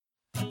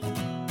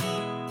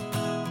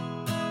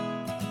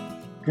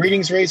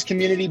Greetings, Race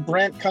community.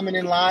 Brent coming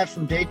in live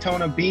from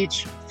Daytona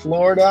Beach,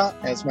 Florida,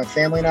 as my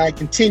family and I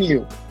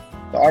continue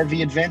the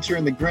RV adventure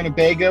in the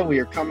Grinnebago. We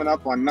are coming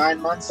up on 9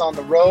 months on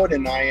the road,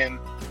 and I am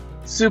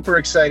super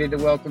excited to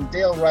welcome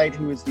Dale Wright,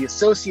 who is the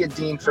Associate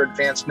Dean for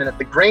Advancement at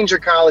the Grainger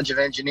College of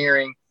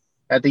Engineering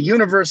at the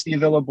University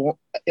of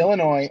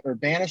Illinois,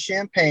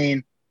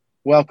 Urbana-Champaign.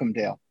 Welcome,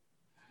 Dale.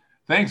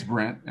 Thanks,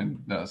 Brent. And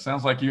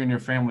sounds like you and your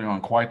family are on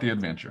quite the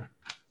adventure.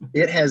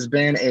 It has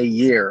been a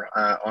year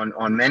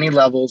on many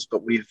levels,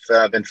 but we've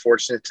been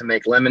fortunate to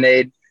make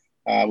lemonade.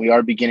 We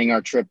are beginning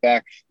our trip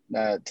back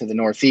to the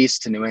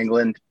Northeast, to New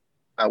England,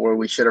 where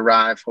we should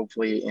arrive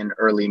hopefully in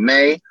early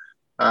May.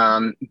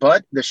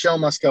 But the show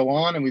must go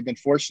on, and we've been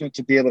fortunate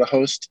to be able to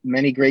host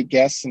many great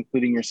guests,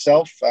 including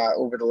yourself,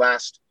 over the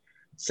last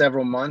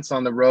several months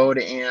on the road.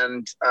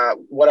 And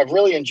what I've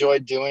really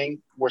enjoyed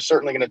doing, we're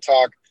certainly going to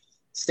talk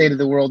state of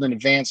the world and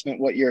advancement,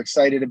 what you're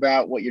excited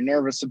about, what you're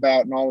nervous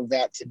about, and all of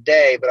that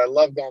today. But I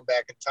love going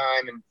back in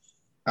time. And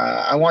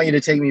I want you to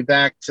take me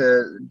back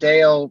to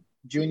Dale,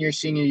 junior,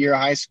 senior year of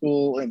high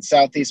school in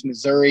Southeast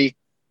Missouri.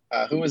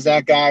 Who was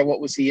that guy?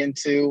 What was he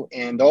into?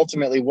 And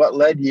ultimately, what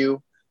led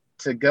you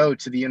to go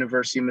to the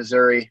University of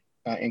Missouri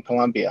in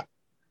Columbia?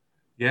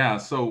 Yeah,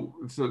 so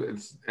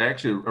it's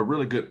actually a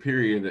really good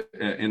period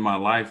in my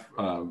life,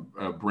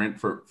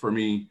 Brent, for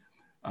me,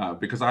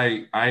 because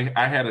I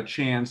had a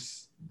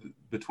chance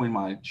between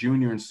my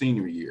junior and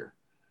senior year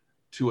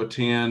to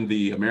attend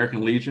the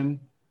American Legion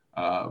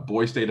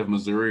Boys State of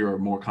Missouri, or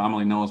more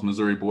commonly known as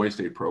Missouri Boys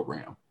State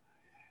program.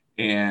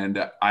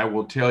 And I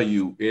will tell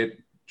you, it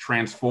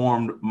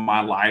transformed my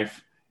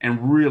life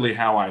and really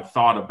how I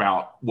thought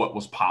about what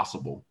was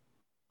possible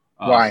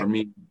for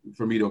me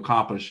to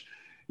accomplish.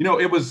 You know,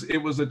 it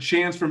was a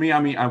chance for me. I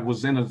mean, I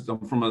was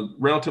from a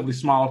relatively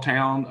small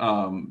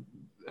town.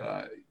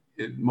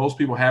 Most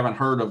people haven't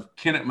heard of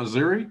Kennett,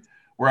 Missouri,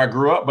 where I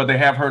grew up, but they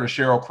have heard of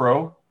Sheryl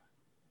Crow,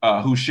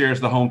 who shares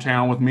the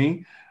hometown with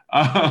me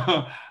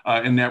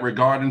in that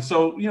regard. And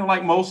so, you know,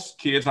 like most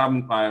kids,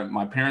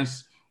 my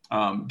parents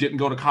didn't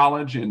go to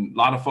college, and a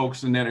lot of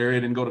folks in that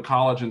area didn't go to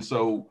college. And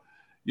so,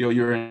 you know,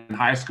 you're in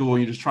high school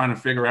and you're just trying to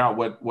figure out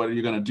what are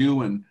you going to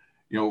do. And,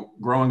 you know,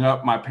 growing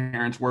up, my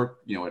parents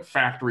worked, you know, at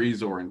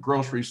factories or in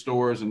grocery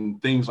stores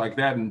and things like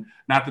that. And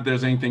not that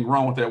there's anything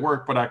wrong with that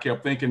work, but I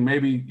kept thinking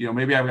maybe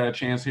I've got a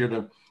chance here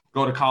to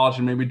go to college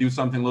and maybe do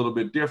something a little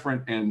bit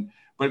different.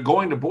 But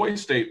going to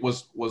Boys State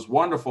was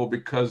wonderful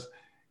because,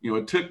 you know,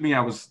 it took me,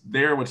 I was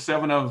there with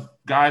 7 of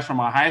guys from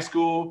my high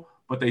school,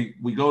 but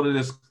we go to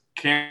this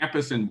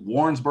campus in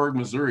Warrensburg,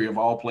 Missouri, of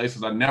all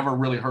places. I'd never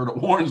really heard of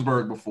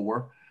Warrensburg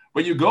before,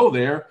 but you go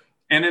there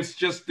and it's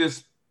just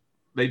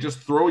they just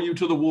throw you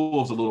to the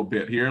wolves a little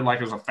bit here. Like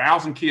there's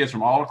 1,000 kids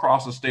from all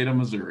across the state of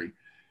Missouri.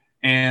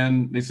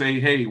 And they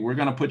say, hey, we're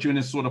going to put you in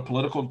this sort of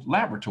political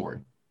laboratory.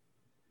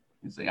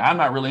 You say, I'm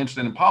not really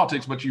interested in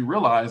politics, but you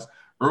realize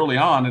early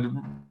on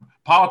that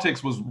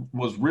politics was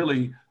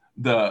really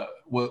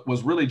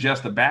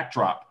just a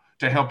backdrop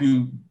to help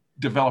you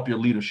develop your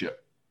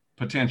leadership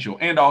potential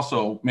and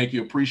also make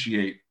you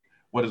appreciate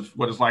what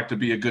it's like to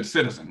be a good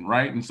citizen,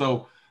 right? And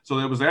so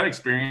there was that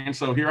experience.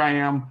 So here I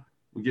am.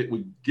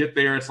 We get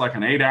there. It's like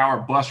an 8-hour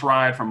bus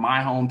ride from my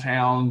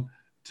hometown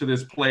to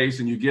this place,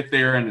 and you get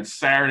there, and it's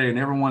Saturday, and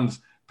everyone's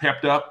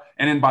pepped up.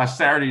 And then by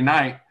Saturday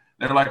night,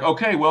 they're like,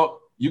 okay,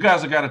 well, you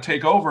guys have got to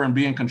take over and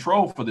be in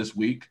control for this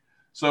week.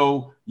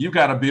 So you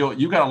got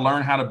to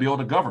learn how to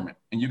build a government,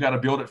 and you got to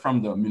build it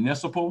from the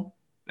municipal,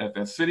 at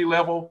that city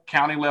level,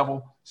 county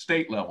level,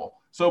 state level.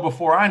 So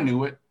before I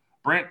knew it,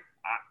 Brent,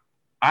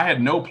 I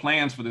had no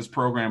plans for this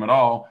program at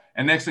all.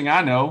 And next thing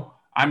I know,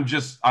 I'm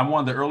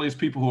one of the earliest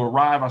people who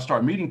arrive. I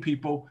start meeting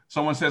people.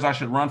 Someone says I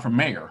should run for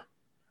mayor.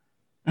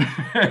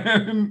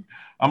 I'm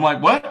like,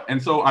 what?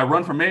 And so I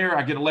run for mayor,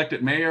 I get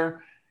elected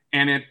mayor,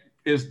 and it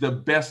is the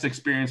best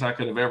experience I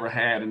could have ever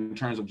had in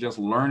terms of just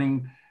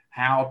learning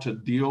how to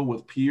deal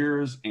with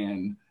peers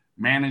and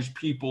manage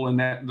people and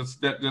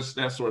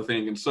that sort of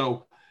thing. And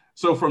so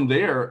from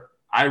there,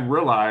 I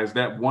realized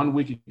that 1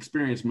 week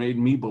experience made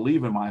me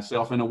believe in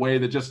myself in a way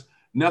that just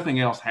nothing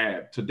else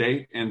had to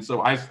date. And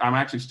so I'm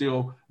actually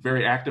still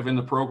very active in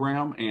the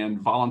program and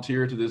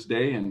volunteer to this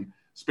day, and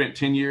spent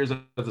 10 years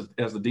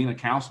as the Dean of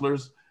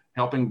Counselors,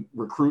 helping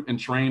recruit and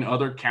train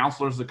other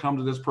counselors to come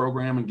to this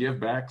program and give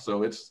back.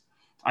 So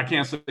I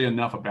can't say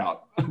enough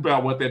about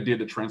what that did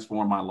to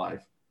transform my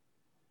life.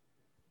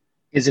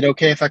 Is it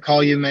okay if I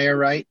call you Mayor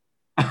Wright?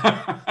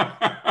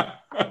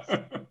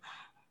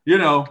 You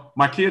know,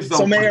 my kids don't.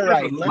 So Mayor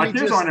Wright, my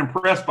kids aren't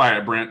impressed by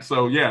it, Brent.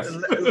 So yes.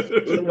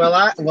 Well,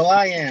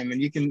 I am, and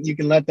you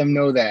can let them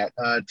know that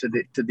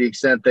to the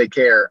extent they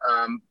care.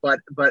 But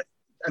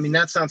I mean,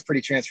 that sounds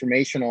pretty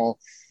transformational.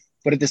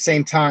 But at the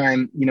same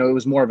time, you know, it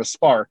was more of a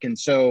spark, and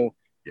so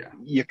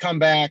you come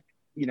back,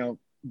 you know,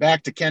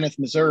 back to Kenneth,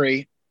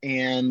 Missouri,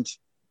 and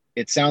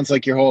it sounds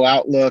like your whole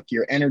outlook,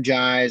 you're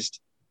energized.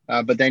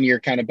 But then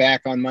you're kind of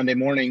back on Monday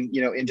morning,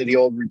 you know, into the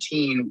old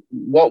routine.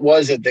 What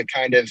was it that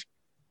kind of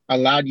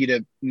allowed you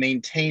to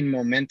maintain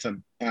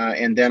momentum?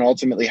 And then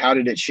ultimately, how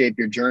did it shape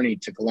your journey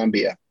to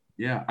Columbia?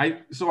 Yeah.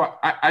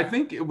 I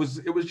think it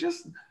was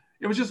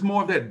just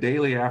more of that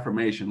daily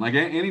affirmation. Like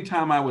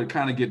anytime I would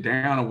kind of get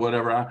down or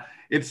whatever,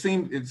 it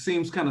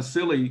seems kind of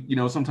silly, you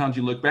know, sometimes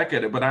you look back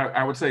at it, but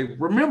I would say,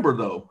 remember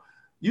though,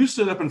 you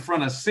stood up in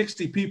front of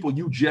 60 people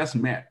you just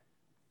met,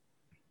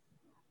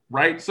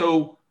 right?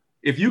 So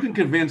if you can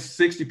convince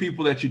 60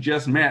 people that you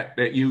just met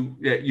that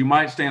you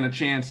might stand a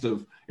chance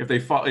of,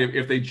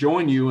 if they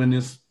join you in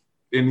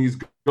these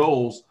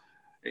goals,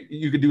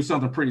 you could do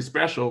something pretty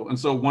special. And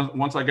so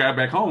once I got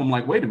back home, I'm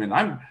like, wait a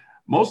minute,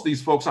 most of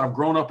these folks I've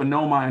grown up and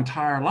known my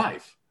entire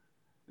life.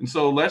 And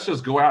so let's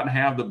just go out and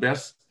have the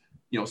best,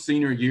 you know,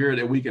 senior year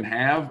that we can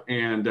have.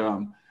 And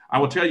I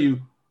will tell you,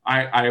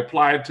 I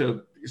applied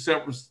to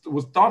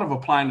was thought of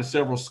applying to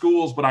several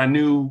schools, but I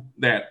knew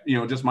that, you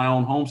know, just my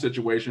own home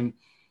situation,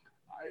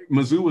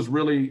 Mizzou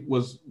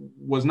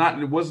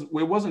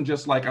it wasn't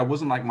just like, I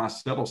wasn't like my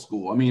settle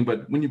school. I mean,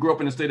 but when you grow up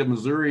in the state of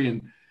Missouri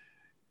and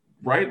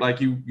right, like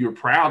you're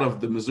proud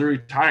of the Missouri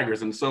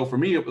Tigers. And so for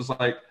me, it was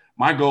like,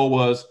 my goal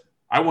was,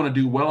 I want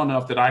to do well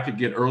enough that I could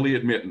get early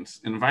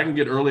admittance. And if I can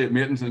get early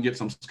admittance and get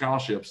some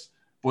scholarships,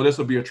 boy, this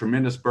will be a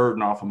tremendous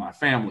burden off of my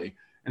family.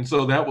 And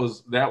so that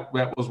was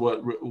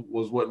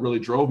what really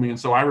drove me. And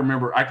so I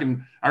remember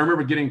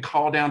getting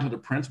called down to the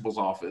principal's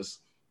office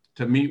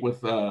to meet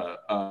with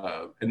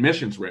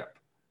admissions rep.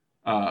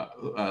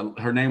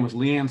 Her name was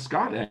Leanne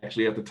Scott,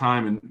 actually, at the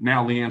time, and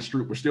now Leanne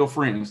Stroop. We're still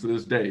friends to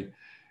this day.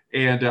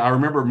 And I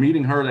remember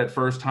meeting her that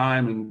first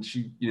time, and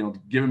she, you know,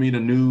 giving me the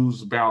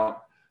news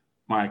about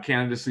my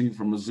candidacy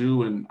for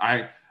Mizzou. And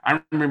I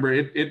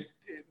remember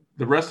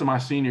the rest of my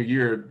senior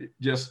year,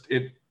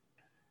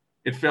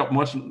 it felt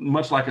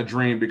much like a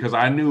dream, because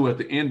I knew at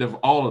the end of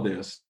all of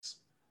this,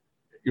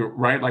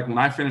 right, like when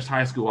I finished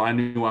high school, I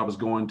knew I was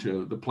going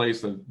to the place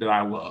that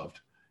I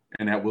loved,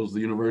 and that was the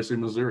University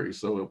of Missouri.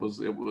 So it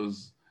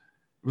was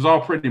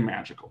all pretty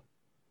magical.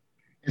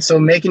 And so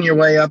making your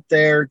way up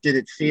there, did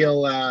it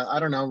feel, I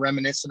don't know,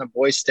 reminiscent of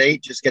Boys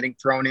State, just getting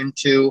thrown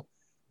into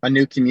a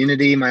new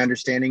community? My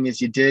understanding is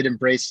you did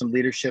embrace some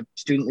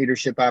student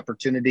leadership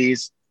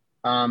opportunities.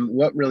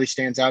 What really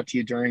stands out to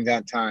you during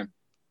that time?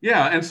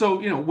 Yeah, and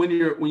so, you know, when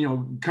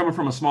you're coming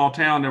from a small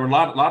town, there were a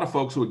lot of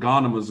folks who had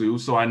gone to Mizzou,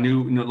 so I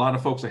knew, you know, a lot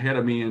of folks ahead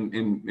of me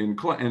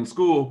in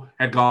school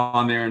had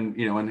gone there and,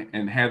 you know,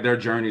 and had their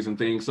journeys and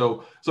things.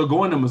 So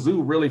going to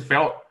Mizzou really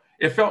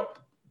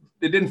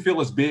it didn't feel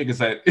as big as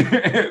I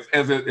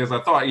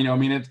thought. You know, I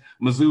mean,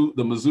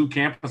 the Mizzou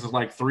campus is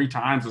like 3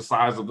 times the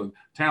size of the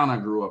town I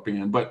grew up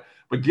in. But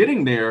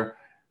getting there,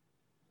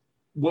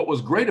 what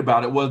was great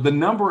about it was the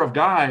number of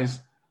guys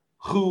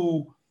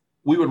who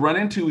we would run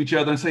into each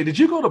other and say, did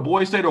you go to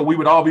Boys State? Or we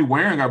would all be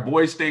wearing our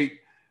Boys State,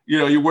 you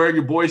know, you wear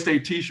your Boys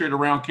State t-shirt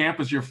around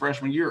campus your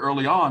freshman year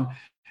early on.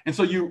 And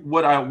so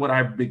what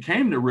I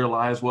became to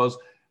realize was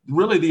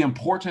really the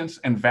importance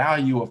and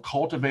value of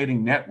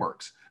cultivating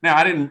networks. Now,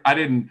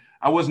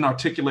 I wasn't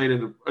articulate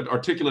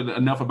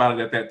enough about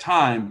it at that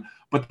time,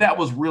 but that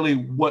was really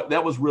what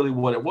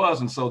it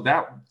was. And so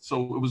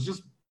it was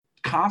just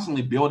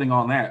constantly building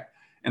on that.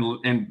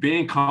 And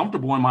being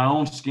comfortable in my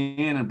own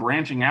skin and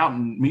branching out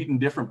and meeting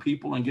different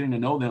people and getting to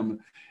know them.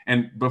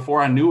 And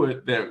before I knew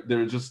it,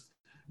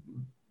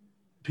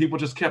 people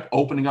just kept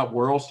opening up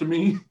worlds to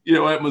me, you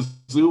know, at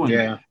Mizzou, and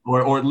yeah.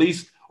 or at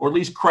least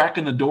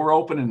cracking the door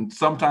open. And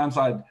sometimes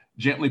I'd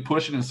gently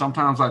push it, and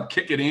sometimes I'd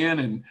kick it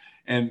in.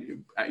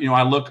 And you know,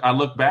 I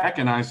look back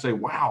and I say,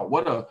 wow,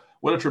 what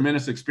a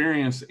tremendous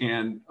experience.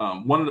 And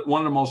one of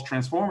the most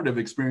transformative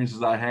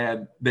experiences I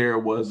had there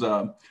was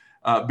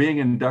being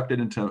inducted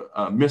into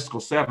Mystical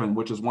 7,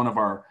 which is one of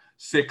our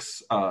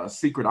 6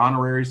 secret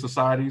honorary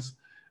societies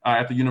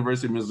at the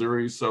University of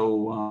Missouri.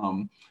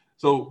 So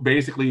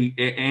basically,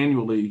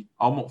 annually,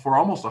 for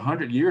almost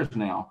 100 years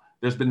now,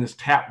 there's been this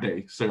tap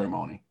day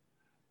ceremony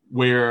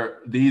where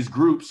these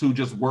groups who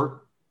just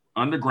work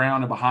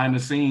underground and behind the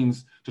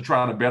scenes to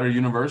try to better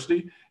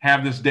university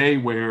have this day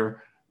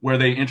where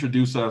they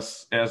introduce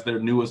us as their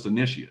newest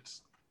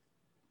initiates.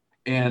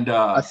 And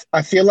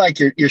I feel like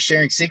you're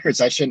sharing secrets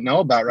I shouldn't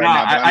know about right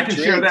now. I can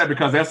share that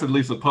because that's at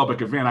least a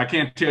public event. I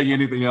can't tell you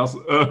anything else.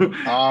 Come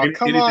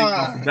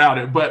on. About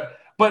it. But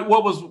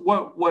what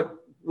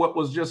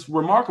was just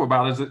remarkable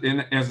about it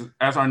is,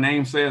 as our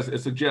name says, it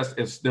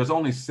suggests there's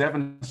only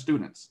 7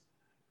 students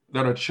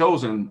that are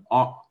chosen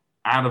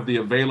out of the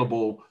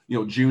available, you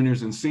know,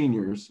 juniors and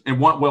seniors, and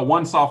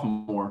one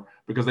sophomore,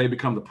 because they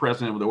become the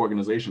president of the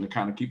organization to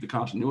kind of keep the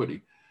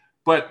continuity.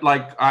 But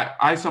like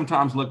I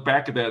sometimes look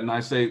back at that and I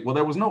say, well,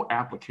 there was no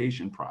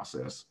application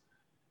process,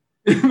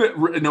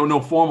 no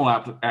formal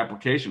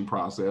application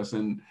process,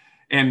 and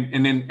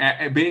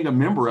then being a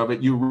member of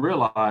it, you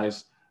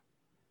realize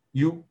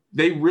there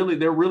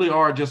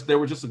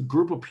were just a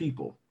group of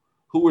people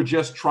who were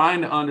just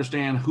trying to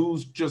understand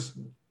who's just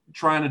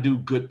trying to do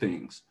good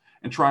things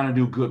and trying to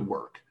do good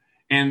work,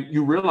 and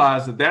you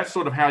realize that that's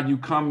sort of how you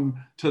come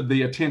to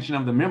the attention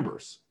of the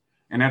members.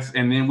 And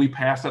then we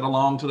pass that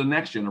along to the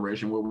next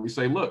generation, where we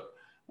say, look,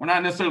 we're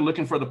not necessarily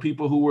looking for the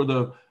people who were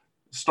the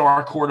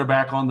star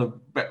quarterback on the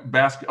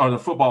the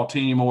football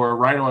team, or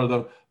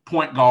the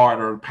point guard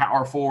or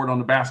power forward on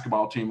the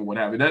basketball team or what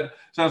have you. That's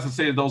not to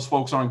say that those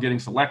folks aren't getting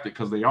selected,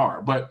 because they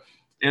are, but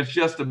it's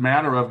just a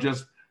matter of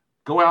just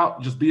go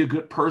out, just be a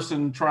good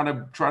person, try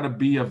to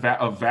be of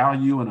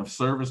value and of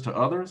service to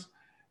others,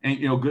 and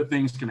good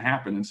things can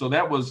happen. And so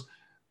that was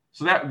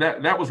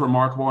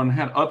remarkable, and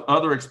had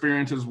other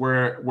experiences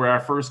where I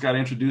first got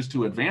introduced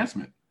to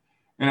advancement.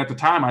 And at the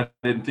time, I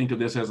didn't think of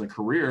this as a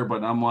career,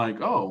 but I'm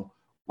like, oh,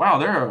 wow,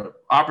 there are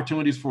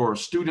opportunities for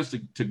students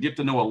to get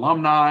to know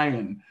alumni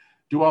and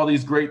do all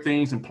these great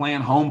things and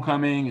plan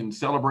homecoming and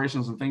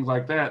celebrations and things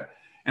like that.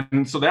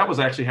 And so that was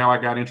actually how I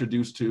got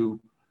introduced to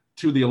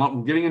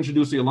getting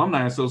introduced to the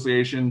Alumni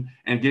Association,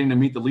 and getting to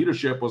meet the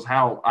leadership was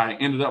how I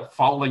ended up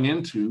falling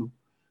into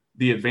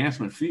the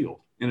advancement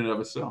field in and of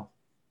itself.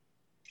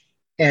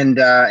 And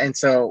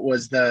so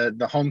was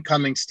the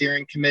homecoming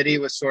steering committee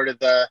was sort of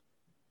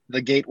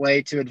the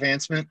gateway to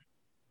advancement?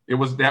 It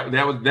was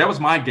that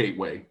was my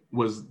gateway,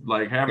 was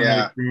like having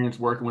that experience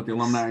working with the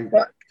alumni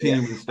team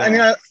and staff. I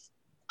mean,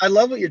 I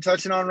love what you're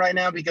touching on right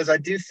now, because I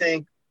do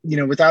think,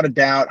 without a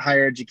doubt,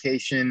 higher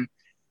education,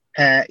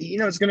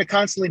 it's going to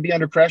constantly be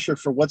under pressure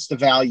for what's the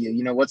value,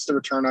 what's the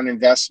return on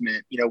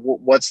investment,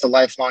 what's the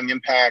lifelong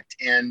impact,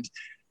 and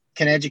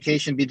can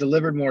education be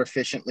delivered more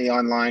efficiently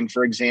online,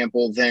 for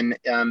example, than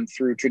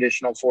through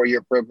traditional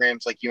 4-year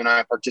programs like you and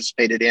I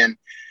participated in.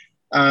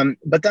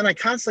 But then I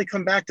constantly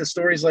come back to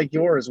stories like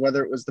yours,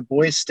 whether it was the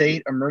Boys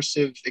State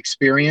immersive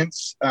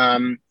experience,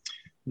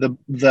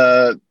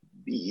 the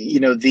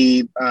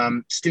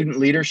student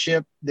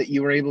leadership that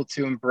you were able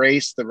to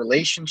embrace, the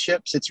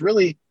relationships. It's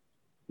really,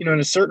 in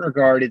a certain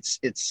regard,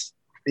 it's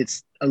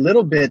a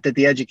little bit that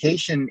the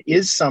education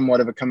is somewhat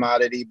of a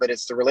commodity, but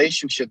it's the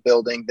relationship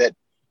building that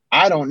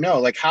I don't know.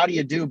 Like, how do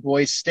you do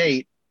Boys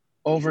State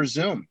over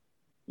Zoom?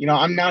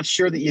 I'm not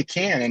sure that you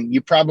can, and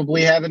you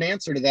probably have an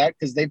answer to that,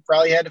 because they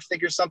probably had to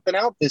figure something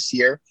out this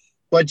year.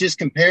 But just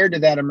compared to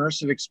that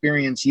immersive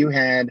experience you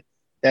had,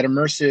 that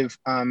immersive,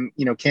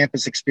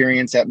 campus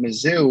experience at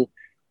Mizzou,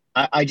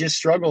 I just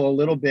struggle a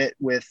little bit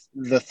with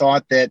the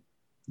thought that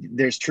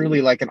there's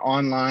truly like an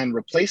online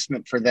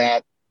replacement for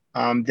that,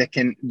 that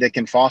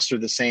can foster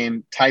the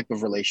same type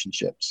of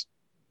relationships.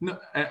 No,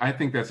 I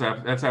think that's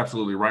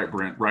absolutely right,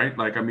 Brent. Right?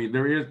 Like, I mean,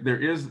 there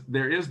is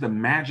the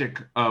magic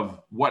of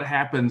what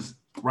happens,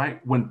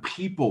 right, when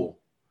people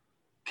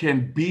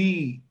can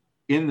be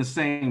in the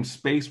same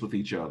space with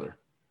each other,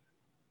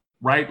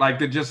 right? Like,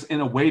 they're just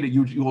in a way that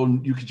you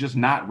could just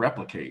not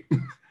replicate,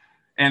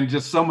 and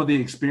just some of the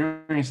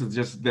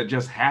experiences that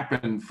just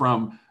happen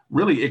from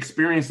really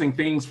experiencing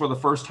things for the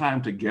first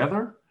time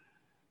together,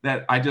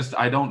 that I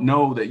don't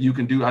know that you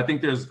can do. I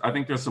think there's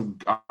some,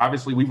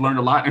 obviously we've learned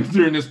a lot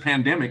during this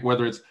pandemic,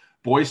 whether it's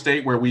Boys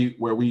State, where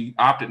we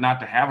opted not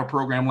to have a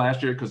program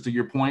last year, because to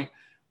your point,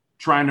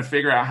 trying to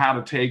figure out how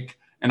to take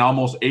an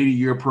almost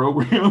 80-year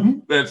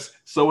program that's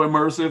so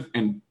immersive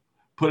and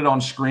put it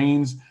on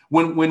screens,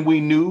 when we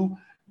knew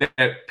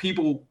that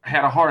people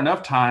had a hard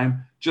enough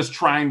time just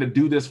trying to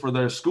do this for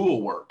their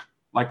schoolwork,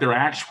 like their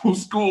actual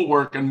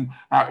schoolwork, and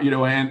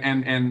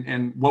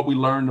and what we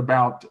learned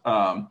about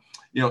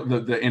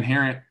the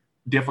inherent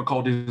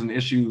difficulties and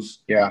issues,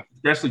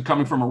 especially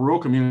coming from a rural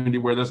community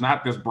where there's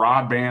not this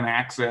broadband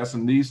access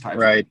and these types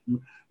of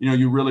things.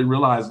 You really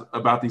realize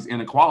about these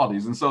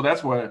inequalities. And so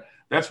that's where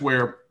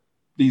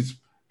these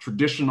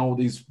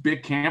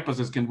big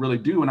campuses can really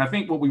do. And I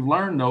think what we've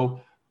learned,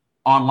 though,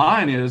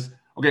 online is,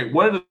 okay,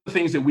 what are the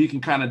things that we can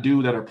kind of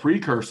do that are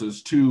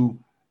precursors to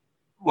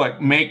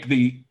like make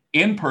the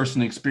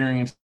in-person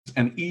experience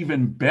an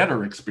even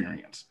better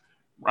experience?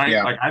 Right.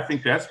 Yeah. Like, I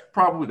think that's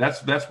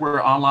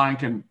where online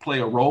can play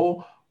a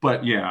role.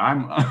 But yeah,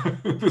 I'm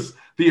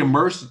the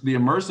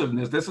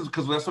immersiveness. This is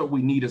because that's what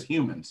we need as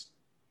humans.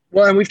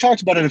 Well, and we've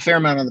talked about it a fair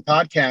amount on the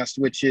podcast,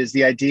 which is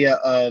the idea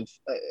of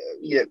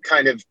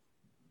kind of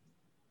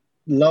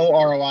low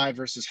ROI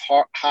versus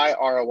high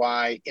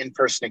ROI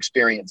in-person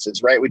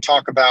experiences. Right. We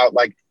talk about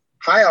like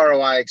high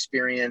ROI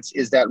experience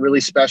is that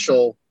really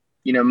special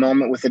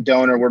moment with a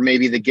donor where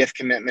maybe the gift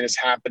commitment is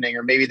happening,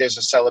 or maybe there's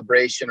a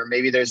celebration, or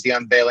maybe there's the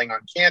unveiling on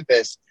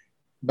campus.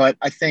 But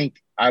I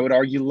think I would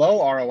argue low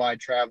ROI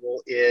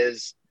travel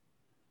is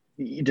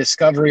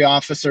discovery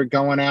officer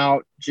going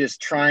out,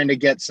 just trying to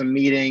get some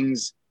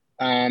meetings.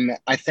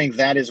 I think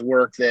that is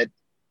work that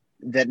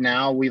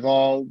now we've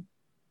all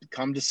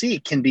come to see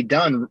can be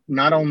done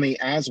not only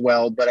as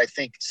well, but I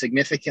think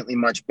significantly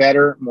much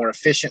better, more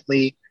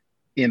efficiently,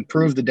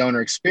 improve the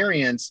donor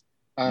experience.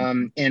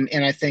 And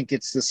I think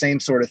it's the same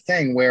sort of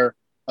thing where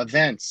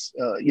events,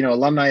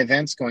 alumni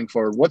events going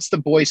forward. What's the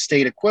Boys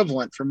State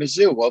equivalent for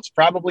Mizzou? Well, it's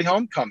probably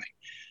homecoming.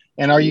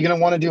 And are you going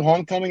to want to do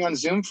homecoming on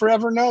Zoom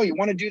forever? No, you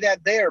want to do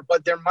that there,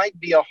 but there might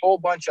be a whole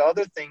bunch of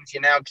other things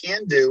you now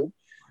can do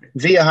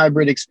via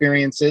hybrid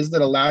experiences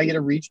that allow you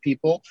to reach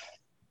people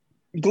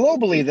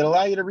globally, that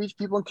allow you to reach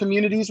people in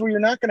communities where you're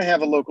not going to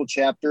have a local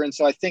chapter. And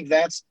so I think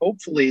that's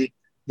hopefully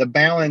the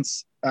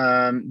balance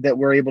that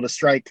we're able to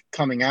strike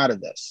coming out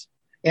of this.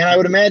 And I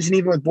would imagine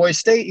even with Boys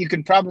State, you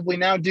can probably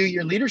now do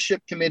your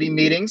leadership committee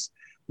meetings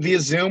via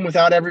Zoom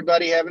without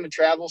everybody having to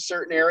travel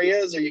certain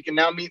areas, or you can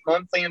now meet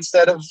monthly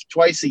instead of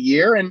twice a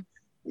year. And,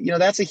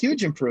 that's a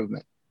huge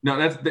improvement. No,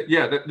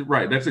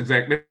 right. That's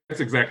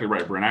exactly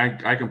right,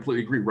 Brent. I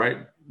completely agree. Right.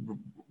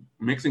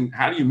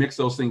 How do you mix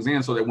those things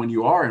in so that when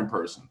you are in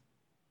person,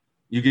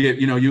 you get,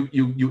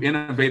 you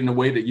innovate in a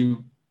way that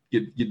you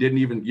didn't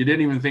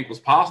even think was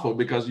possible,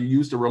 because you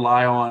used to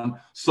rely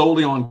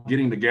solely on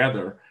getting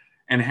together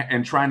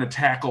and trying to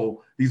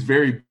tackle these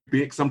very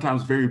big,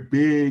 sometimes very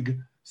big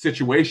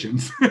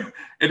situations.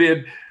 And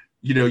then,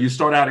 you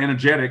start out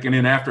energetic, and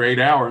then after 8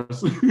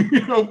 hours,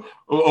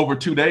 over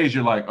 2 days,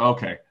 you're like,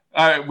 okay,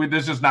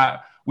 this is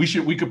not,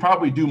 we could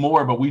probably do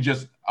more, but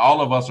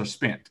all of us are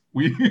spent.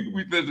 We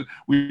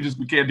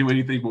can't do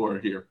anything more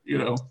here,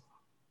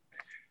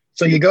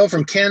 So you go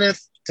from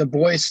Kenneth to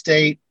Boise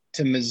State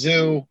to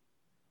Mizzou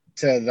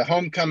to the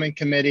homecoming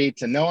committee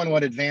to knowing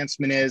what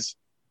advancement is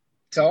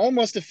to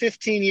almost a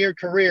 15-year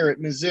career at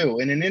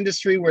Mizzou in an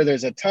industry where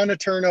there's a ton of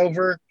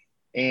turnover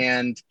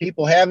and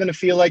people having to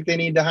feel like they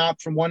need to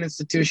hop from one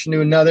institution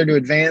to another to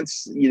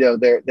advance,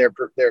 their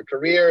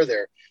career,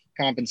 their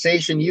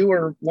compensation. You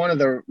were one of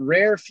the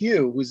rare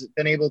few who's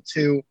been able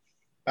to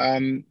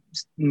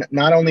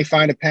not only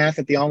find a path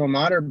at the alma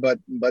mater, but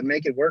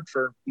make it work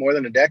for more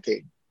than a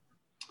decade.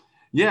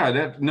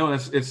 Yeah,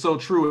 it's so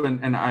true,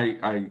 and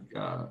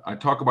I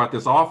talk about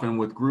this often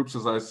with groups.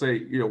 As I say,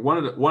 one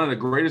of the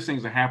greatest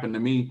things that happened to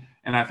me,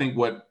 and I think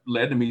what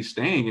led to me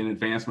staying in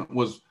advancement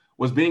was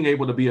being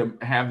able to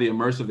have the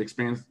immersive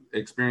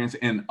experience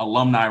in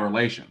alumni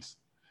relations,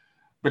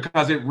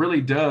 because it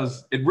really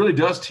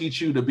does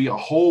teach you to be a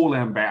whole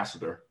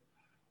ambassador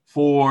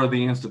for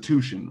the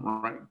institution,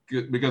 right?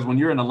 Because when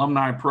you're an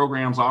alumni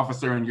programs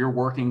officer and you're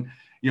working,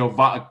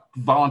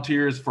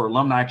 volunteers for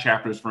alumni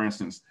chapters, for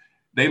instance,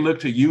 they look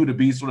to you to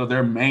be sort of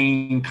their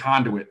main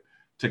conduit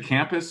to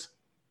campus.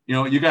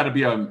 You got to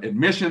be an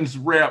admissions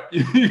rep.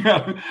 You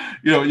got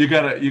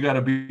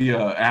to be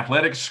an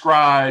athletic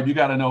scribe. You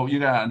got to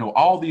know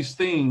all these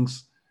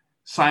things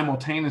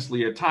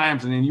simultaneously at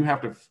times, and then you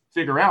have to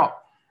figure out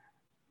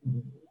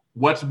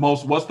what's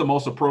the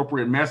most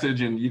appropriate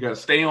message, and you got to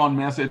stay on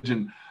message,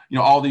 and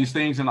all these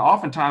things. And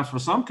oftentimes for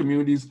some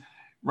communities,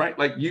 right,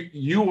 like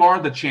you are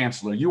the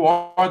chancellor, you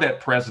are that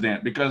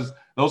president, because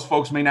those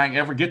folks may not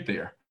ever get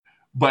there,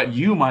 but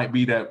you might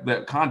be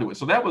that conduit.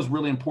 So that was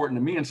really important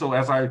to me. And so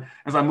as I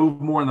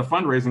moved more in the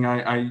fundraising,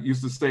 I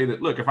used to say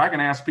that, look, if I can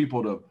ask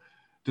people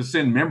to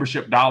send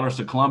membership dollars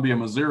to Columbia,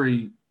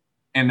 Missouri,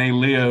 and they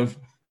live,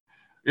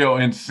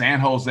 in San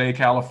Jose,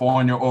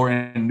 California, or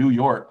in New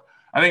York,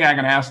 I think I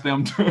can ask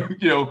them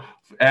to,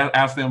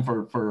 ask them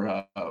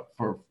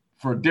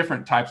for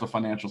different types of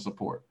financial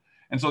support.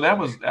 And so that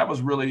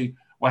was really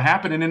what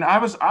happened. And then I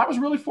was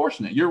really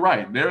fortunate. You're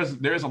right.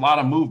 There's a lot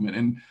of movement.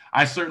 And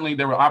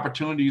there were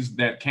opportunities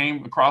that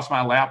came across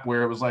my lap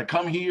where it was like,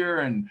 come here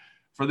and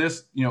for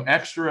this,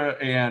 extra.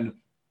 And,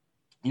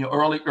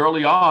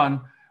 early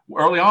on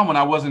when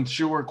I wasn't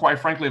sure, quite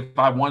frankly, if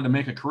I wanted to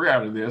make a career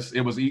out of this,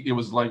 it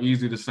was like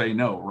easy to say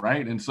no.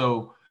 Right. And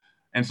so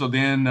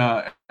then,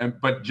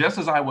 but just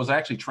as I was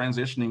actually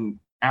transitioning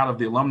out of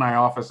the alumni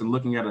office and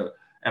looking at a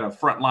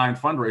frontline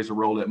fundraiser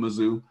role at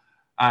Mizzou,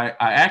 I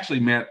actually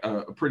met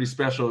a pretty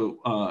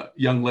special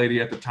young lady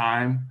at the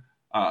time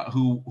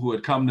who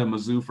had come to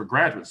Mizzou for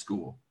graduate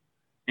school.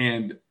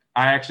 And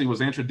I actually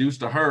was introduced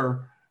to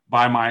her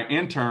by my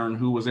intern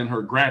who was in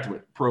her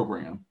graduate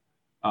program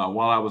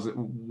when I was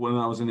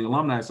in the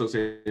Alumni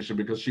Association,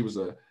 because she was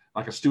a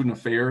student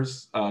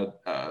affairs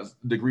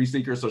degree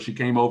seeker. So she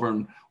came over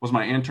and was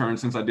my intern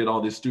since I did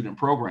all this student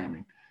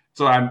programming.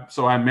 So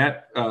I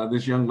met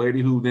this young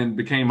lady who then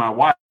became my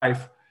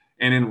wife.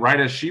 And then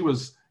right as she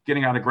was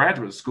getting out of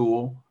graduate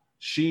school,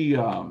 she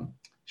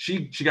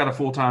got a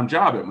full-time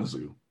job at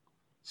Mizzou.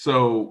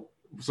 So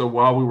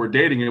while we were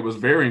dating, it was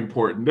very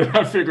important that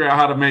I figure out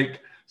how to make,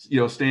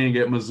 staying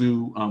at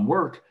Mizzou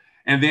work.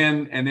 And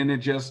then it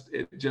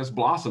just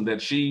blossomed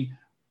that she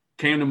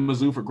came to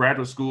Mizzou for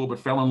graduate school, but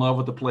fell in love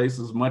with the place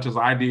as much as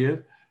I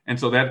did. And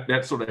so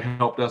that sort of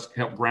helped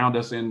ground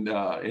us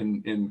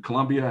in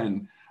Columbia.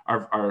 And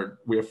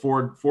we have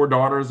four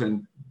daughters,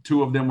 and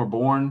two of them were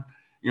born,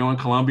 in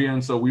Columbia.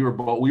 And so we were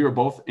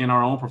both in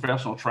our own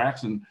professional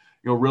tracks and,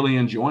 really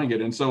enjoying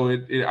it. And so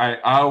I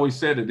always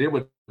said that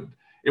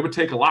it would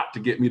take a lot to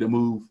get me to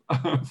move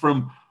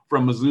from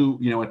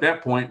Mizzou, at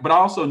that point, but I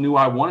also knew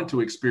I wanted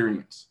to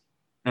experience,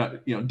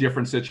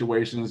 different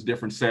situations,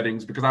 different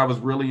settings, because I was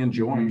really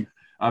enjoying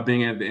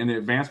being in the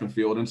advancement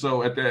field. And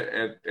so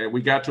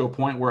we got to a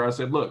point where I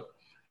said, look,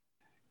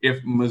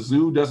 if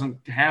Mizzou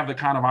doesn't have the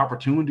kind of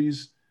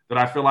opportunities that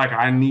I feel like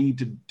I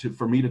need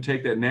for me to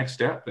take that next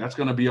step, that's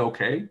going to be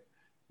okay.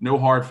 No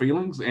hard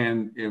feelings.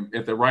 And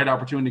if the right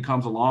opportunity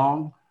comes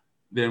along,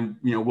 then,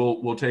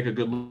 we'll take a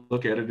good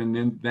look at it. And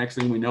then next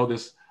thing we know,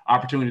 this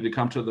opportunity to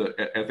come to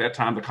at that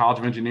time, the College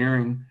of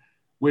Engineering,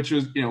 which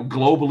was,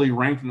 globally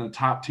ranked in the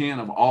top 10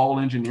 of all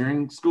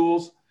engineering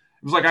schools.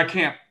 It was like, I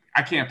can't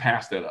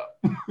pass that up.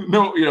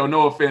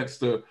 No offense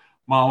to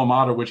my alma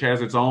mater, which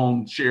has its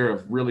own share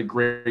of really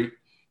great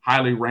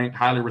highly ranked,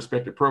 highly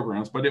respected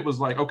programs. But it was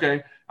like,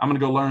 okay, I'm going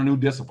to go learn a new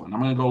discipline. I'm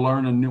going to go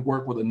learn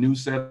work with a new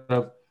set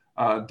of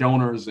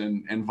donors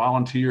and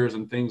volunteers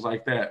and things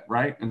like that,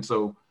 right? And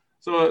so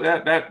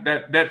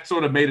that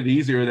sort of made it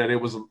easier. That it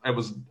was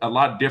a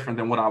lot different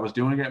than what I was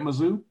doing at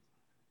Mizzou,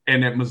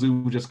 and that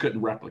Mizzou just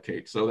couldn't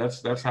replicate. So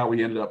that's how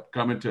we ended up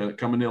coming to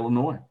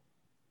Illinois.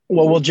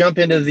 Well, we'll jump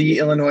into the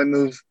Illinois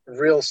move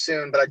real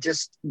soon, but I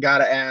just got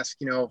to ask,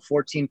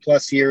 14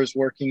 plus years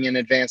working in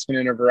advancement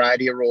in a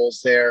variety of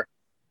roles there.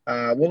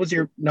 What was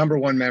your number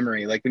one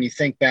memory? Like when you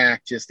think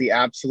back, just the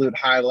absolute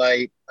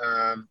highlight,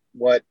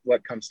 what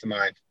comes to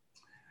mind?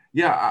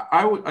 Yeah,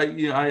 I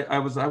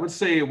would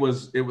say it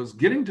was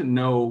getting to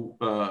know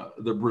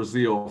the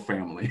Brazile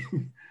family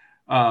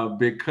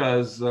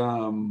because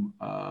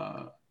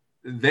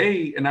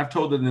they, and I've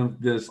told them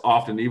this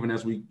often, even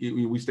as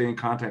we stay in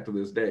contact to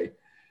this day.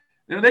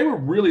 They were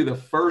really the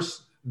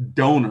first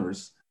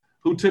donors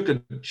who took a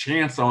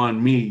chance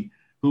on me,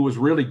 who was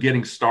really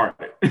getting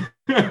started,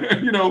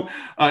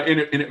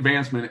 in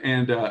advancement.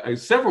 And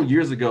several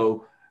years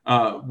ago,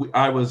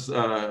 I was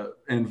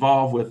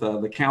involved with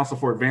the Council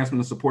for Advancement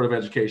and Support of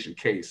Education,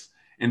 CASE,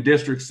 in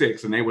District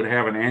 6, and they would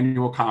have an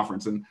annual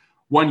conference. And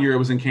one year it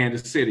was in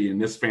Kansas City, and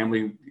this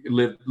family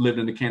lived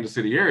in the Kansas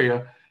City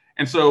area.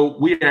 And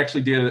so I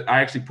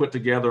actually put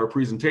together a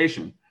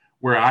presentation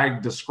where I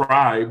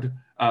described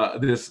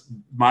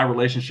my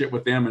relationship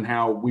with them and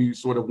how we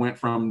sort of went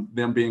from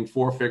them being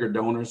 4-figure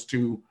donors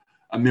to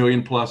 $1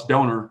 million+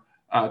 donor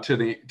to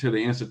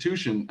the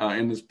institution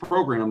in this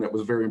program that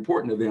was very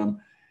important to them.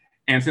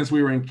 And since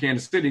we were in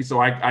Kansas City, so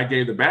I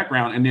gave the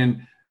background, and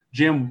then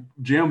Jim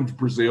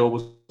Brazile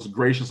was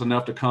gracious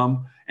enough to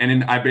come, and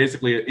then I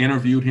basically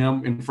interviewed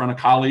him in front of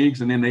colleagues,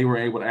 and then they were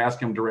able to ask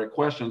him direct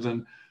questions.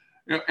 And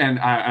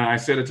I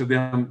said it to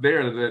them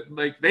there that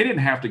like they didn't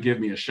have to give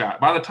me a shot.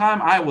 By the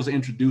time I was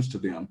introduced to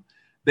them,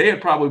 they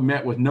had probably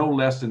met with no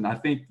less than, I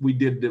think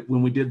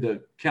when we did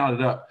the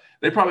counted up,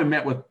 they probably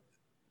met with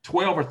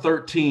 12 or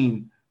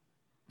 13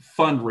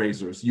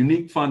 fundraisers,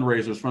 unique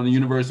fundraisers from the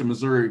University of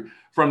Missouri,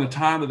 from the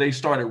time that they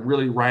started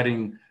really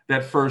writing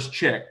that first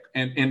check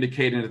and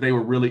indicating that they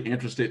were really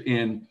interested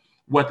in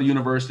what the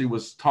university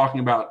was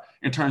talking about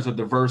in terms of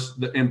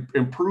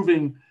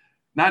improving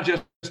not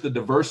just the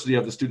diversity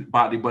of the student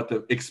body, but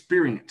the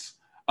experience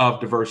of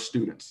diverse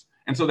students.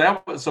 And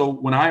so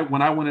when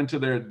I went into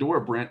their door,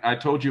 Brent, I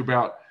told you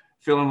about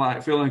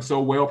feeling so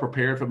well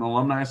prepared from the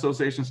Alumni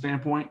Association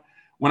standpoint.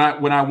 When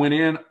I went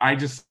in, I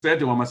just said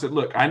to them, I said,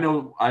 look, I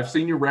know I've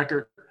seen your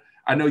record.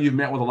 I know you've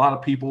met with a lot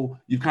of people.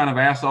 You've kind of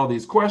asked all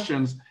these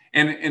questions.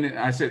 And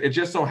I said, it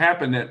just so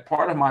happened that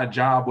part of my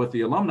job with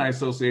the Alumni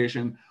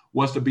Association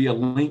was to be a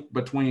link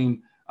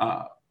between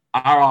our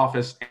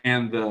office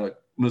and the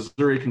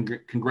Missouri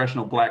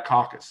Congressional Black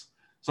Caucus.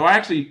 So I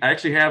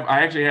actually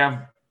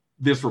have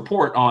this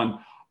report on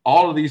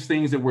all of these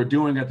things that we're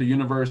doing at the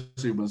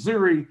University of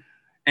Missouri,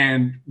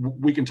 and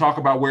we can talk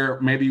about where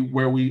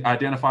we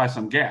identify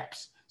some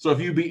gaps. So if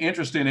you'd be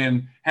interested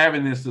in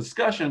having this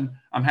discussion,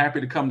 I'm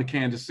happy to come to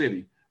Kansas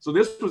City. So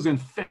this was in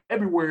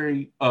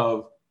February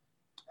of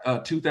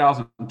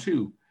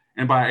 2002.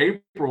 And by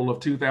April of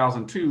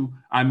 2002,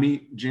 I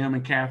meet Jim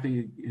and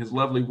Kathy, his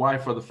lovely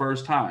wife, for the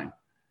first time.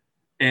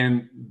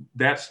 And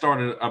that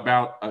started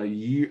about a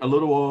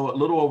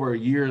little over a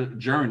year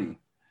journey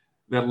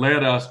that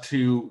led us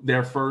to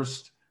their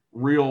first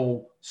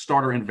real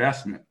starter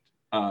investment,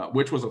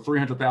 which was a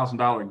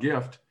 $300,000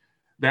 gift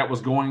that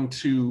was going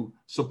to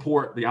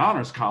support the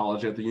Honors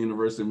College at the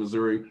University of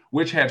Missouri,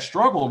 which had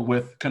struggled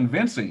with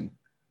convincing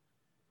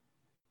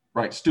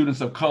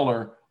students of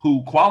color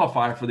who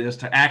qualify for this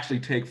to actually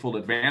take full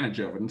advantage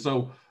of it. And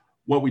so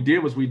what we did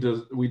was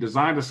we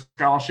designed a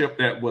scholarship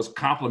that was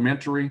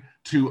complementary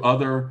to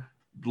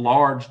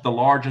the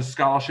largest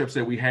scholarships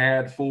that we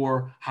had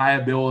for high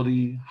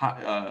ability,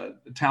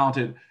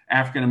 talented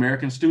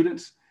African-American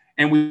students.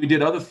 And we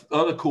did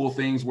other cool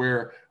things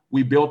where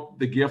we built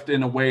the gift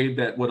in a way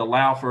that would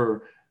allow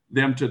for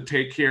them to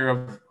take care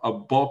of a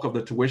bulk of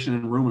the tuition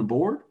and room and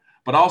board,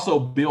 but also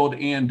build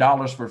in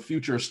dollars for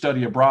future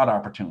study abroad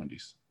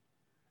opportunities.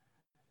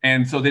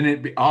 And so then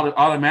it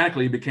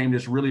automatically became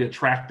this really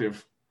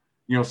attractive,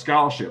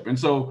 scholarship. And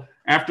so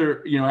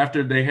after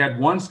they had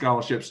one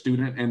scholarship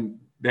student and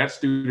that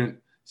student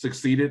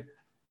succeeded,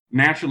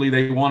 naturally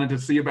they wanted to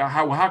see about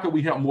how could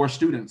we help more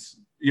students,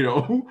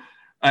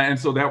 and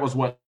so that was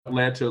what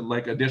led to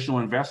additional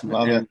investment.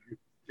 Love and it.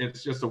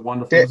 It's just a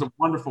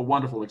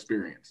wonderful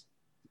experience.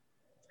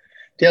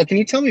 Dale, can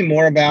you tell me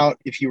more about,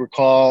 if you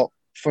recall,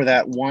 for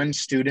that one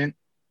student,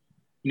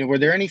 were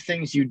there any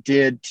things you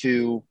did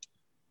to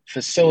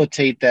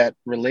facilitate that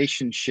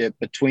relationship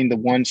between the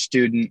one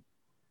student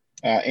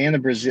and the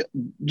Brazil,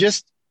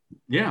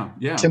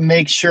 to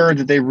make sure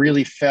that they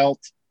really felt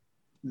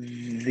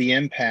the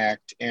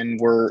impact and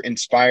were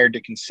inspired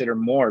to consider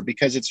more?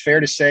 Because it's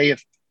fair to say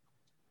if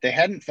they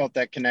hadn't felt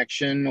that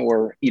connection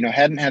or,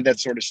 hadn't had that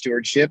sort of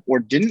stewardship or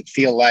didn't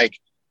feel like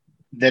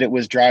that it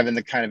was driving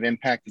the kind of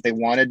impact that they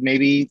wanted,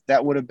 maybe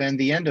that would have been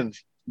the end of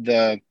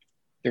the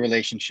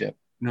relationship.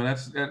 No,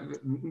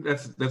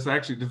 that's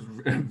actually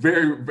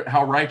very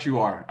how right you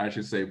are, I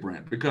should say,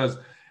 Brent, because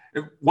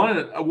one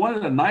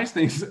of the nice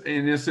things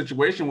in this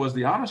situation was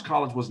the Honors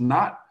College was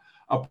not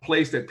a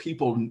place that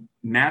people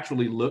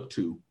naturally look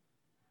to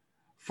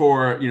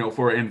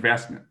for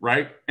investment,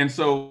 right? And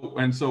so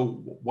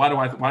why did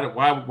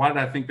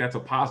I think that's a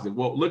positive?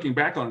 Well, looking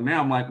back on it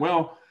now, I'm like,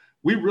 well,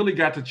 we really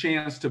got the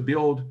chance to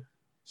build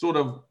sort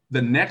of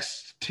the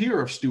next tier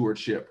of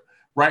stewardship,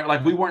 right?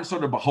 Like we weren't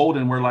sort of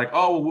beholden. We're like,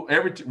 oh,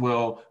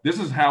 this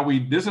is how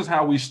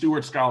we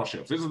steward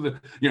scholarships. This is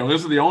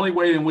the only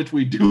way in which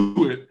we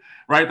do it,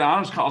 right? The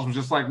Honors College was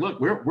just like, look,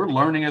 we're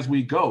learning as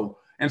we go.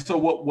 And so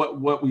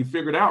what we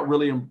figured out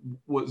really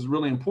was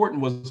really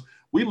important was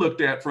we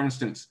looked at, for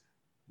instance,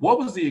 what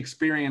was the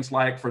experience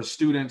like for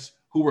students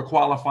who were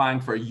qualifying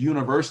for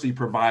university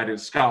provided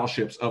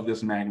scholarships of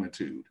this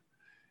magnitude?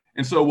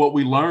 And so what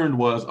we learned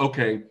was,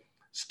 okay,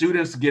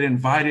 students get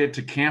invited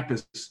to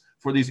campus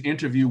for these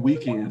interview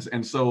weekends.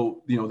 And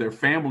so, their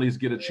families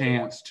get a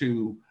chance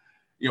to,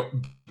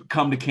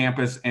 come to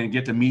campus and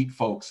get to meet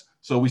folks.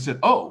 So we said,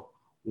 oh,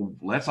 well,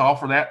 let's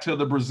offer that to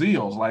the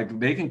Brazils. Like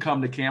they can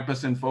come to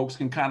campus and folks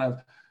can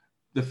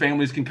the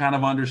families can kind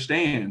of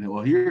understand,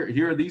 well,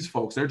 here are these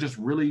folks. They're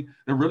really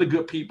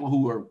good people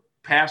who are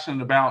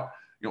passionate about,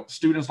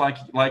 students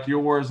like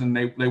yours, and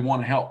they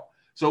want to help.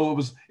 So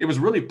it was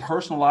really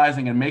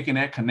personalizing and making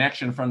that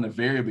connection from the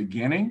very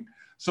beginning,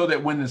 so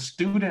that when the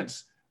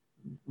students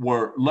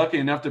were lucky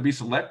enough to be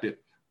selected,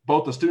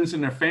 both the students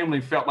and their family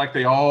felt like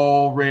they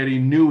already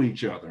knew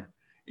each other,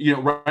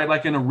 right?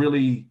 Like in a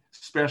really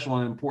special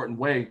and important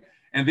way.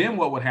 And then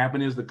what would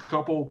happen is the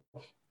couple,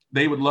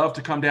 they would love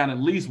to come down at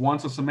least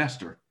once a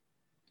semester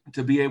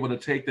to be able to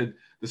take the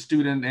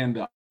student and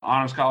the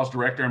Honors College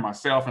director and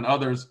myself and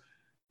others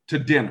to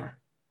dinner.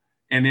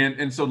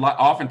 And so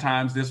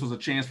oftentimes this was a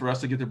chance for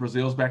us to get the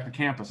Brazils back to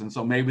campus. And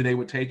so maybe they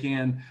would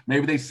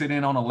maybe they sit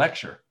in on a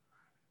lecture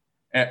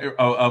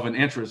of an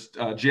interest.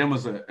 Jim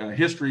was a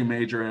history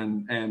major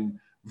and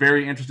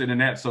very interested in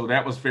that. So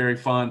that was very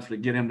fun to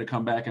get him to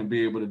come back and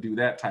be able to do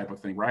that type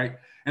of thing, right?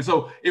 And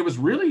so it was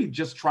really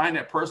just trying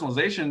that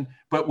personalization,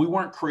 but we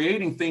weren't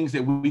creating things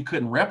that we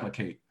couldn't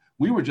replicate.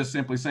 We were just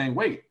simply saying,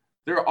 wait,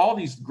 there are all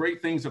these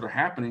great things that are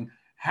happening.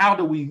 How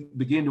do we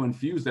begin to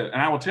infuse that?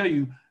 And I will tell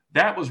you,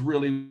 that was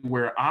really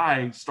where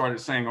I started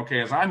saying,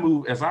 okay, as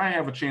I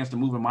have a chance to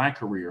move in my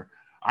career,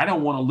 I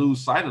don't want to lose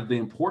sight of the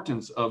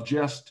importance of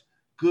just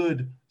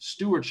good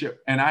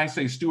stewardship. And I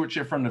say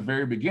stewardship from the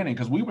very beginning,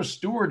 because we were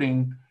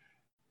stewarding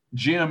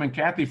Jim and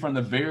Kathy from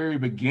the very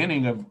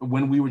beginning of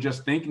when we were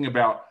just thinking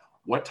about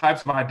what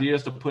types of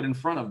ideas to put in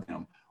front of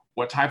them.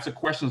 What types of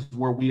questions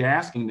were we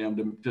asking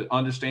them to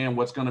understand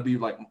what's going to be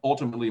like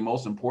ultimately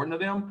most important to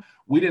them?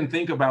 We didn't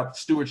think about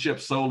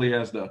stewardship solely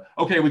as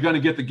okay, we're going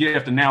to get the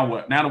gift, and now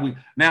what? Now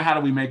how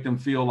do we make them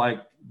feel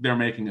like they're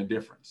making a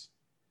difference?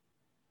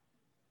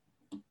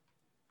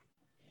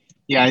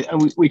 Yeah,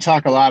 we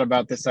talk a lot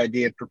about this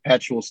idea of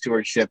perpetual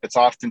stewardship. It's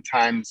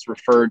oftentimes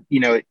referred,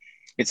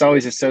 it's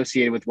always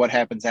associated with what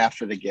happens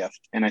after the gift.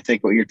 And I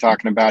think what you're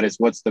talking about is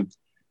what's the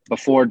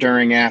before,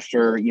 during,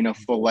 after,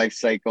 full life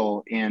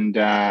cycle. And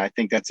I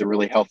think that's a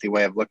really healthy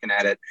way of looking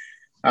at it.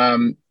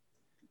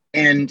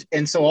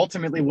 And so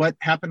ultimately what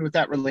happened with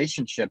that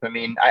relationship? I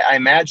mean, I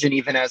imagine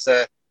even as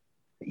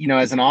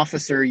as an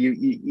officer,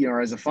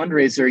 or as a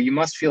fundraiser, you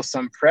must feel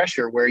some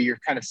pressure where you're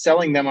kind of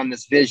selling them on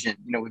this vision.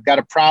 We've got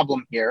a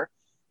problem here.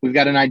 We've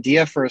got an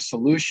idea for a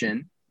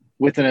solution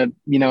with an,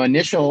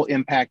 initial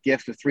impact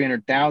gift of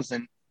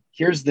 300,000.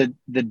 Here's the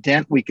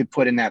dent we could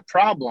put in that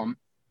problem.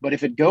 But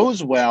if it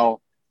goes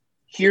well,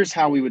 here's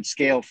how we would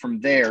scale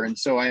from there. And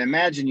so I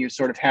imagine you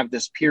sort of have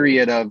this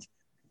period of,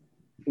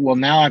 well,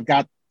 now I've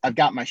got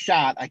my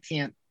shot. I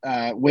can't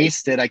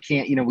waste it. I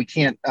can't,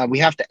 we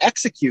have to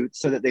execute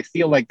so that they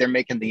feel like they're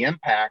making the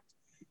impact.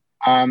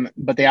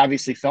 But they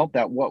obviously felt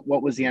that.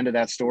 What was the end of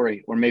that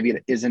story? Or maybe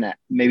it isn't it.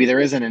 Maybe there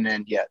isn't an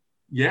end yet.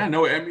 Yeah,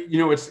 no, I mean,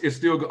 it's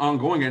still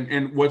ongoing.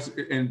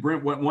 And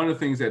Brent, one of the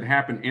things that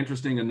happened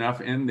interesting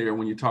enough in there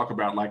when you talk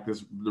about like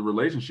the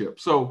relationship.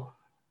 So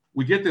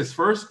we get this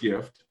first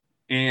gift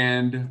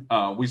and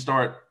we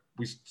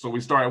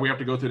have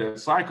to go through that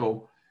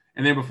cycle.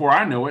 And then before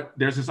I know it,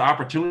 there's this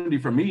opportunity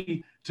for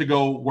me to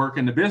go work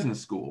in the business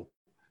school,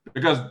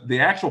 because the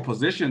actual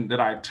position that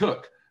I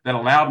took that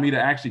allowed me to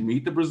actually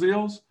meet the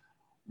Brazils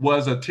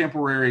was a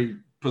temporary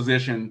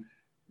position,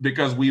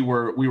 because we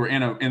were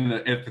at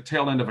the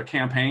tail end of a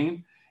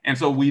campaign. And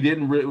so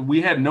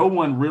we had no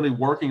one really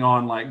working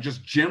on like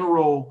just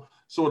general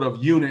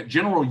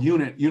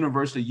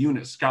university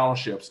unit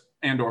scholarships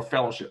and or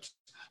fellowships.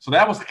 So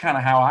that was kind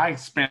of how I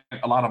spent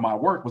a lot of my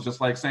work, was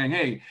just like saying,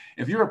 hey,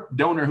 if you're a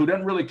donor who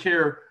doesn't really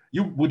care,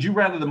 would you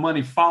rather the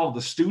money follow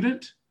the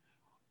student,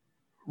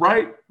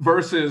 right?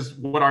 Versus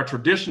what our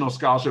traditional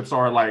scholarships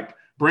are like,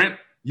 Brent,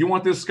 you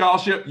want this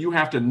scholarship, you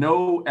have to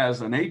know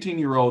as an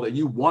 18-year-old that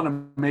you want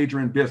to major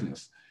in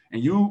business,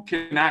 and you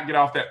cannot get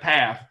off that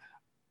path.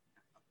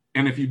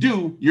 And if you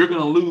do, you're going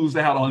to lose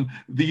out on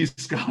these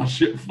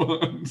scholarship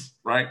funds,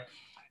 right?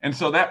 And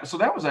so that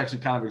was actually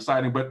kind of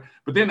exciting. But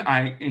then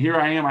here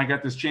I am, I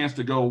got this chance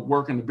to go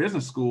work in the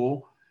business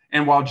school.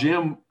 And while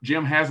Jim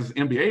has his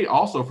MBA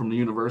also from the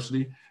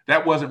university,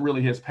 that wasn't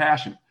really his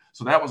passion.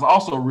 So that was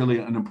also really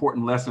an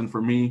important lesson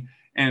for me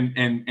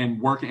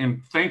and working.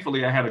 And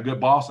thankfully I had a good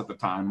boss at the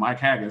time, Mike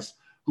Haggis,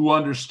 who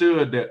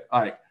understood that,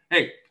 like,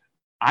 hey,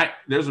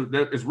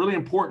 it's really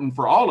important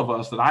for all of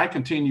us that I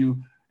continue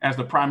as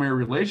the primary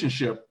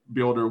relationship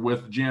builder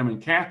with Jim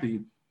and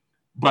Kathy,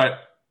 but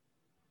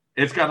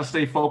it's got to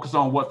stay focused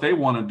on what they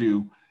want to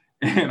do.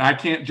 And I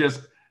can't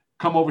just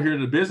come over here to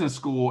the business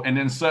school and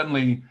then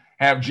suddenly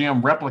have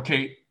Jim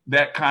replicate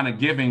that kind of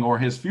giving or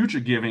his future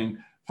giving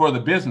for the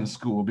business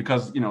school,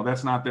 because,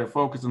 that's not their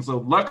focus. And so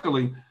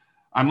luckily,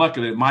 I'm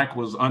lucky that Mike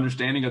was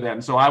understanding of that.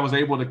 And so I was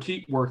able to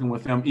keep working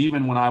with him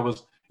even when I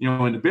was,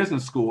 in the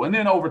business school. And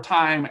then over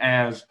time,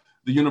 as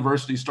the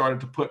university started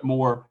to put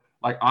more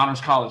like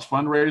honors college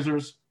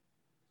fundraisers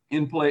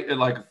in play,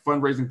 like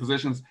fundraising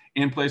positions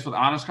in place for the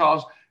honors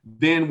college,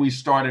 then we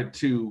started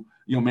to,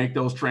 make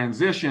those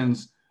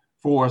transitions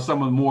for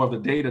some of more of the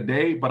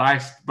day-to-day, but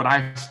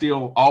I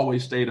still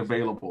always stayed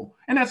available.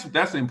 And that's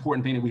the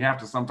important thing that we have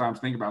to sometimes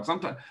think about.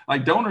 Sometimes,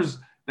 like, donors,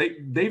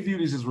 they view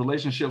these as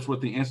relationships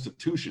with the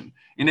institution,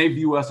 and they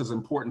view us as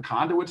important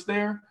conduits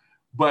there.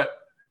 But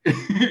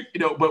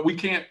but we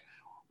can't.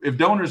 If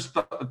donors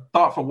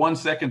thought for 1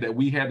 second that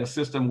we had a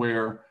system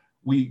where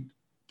we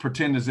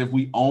pretend as if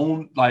we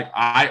own, like,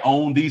 I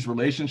own these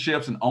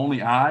relationships and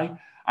only I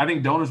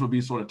think donors would be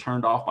sort of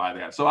turned off by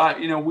that. So I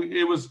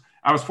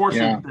was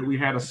fortunate that we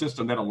had a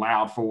system that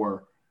allowed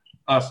for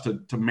us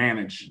to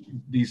manage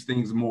these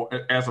things more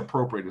as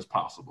appropriate as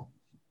possible.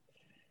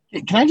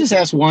 Can I just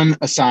ask one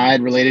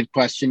aside related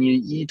question?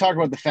 You talk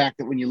about the fact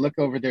that when you look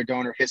over their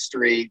donor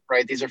history,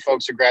 right, these are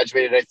folks who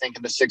graduated, I think,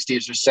 in the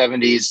 60s or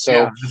 70s.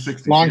 So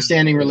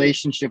longstanding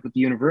relationship with the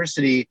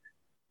university,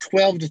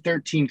 12 to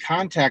 13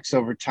 contacts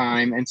over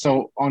time. And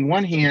so on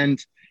one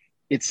hand,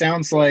 it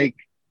sounds like,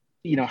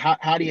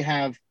 how do you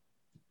have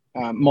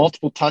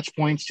multiple touch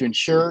points to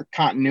ensure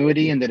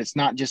continuity, and that it's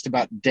not just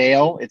about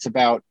Dale, it's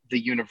about the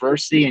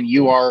university, and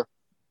you are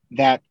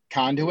that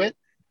conduit.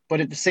 But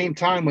at the same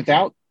time,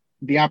 without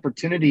the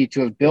opportunity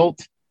to have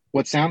built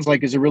what sounds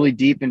like is a really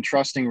deep and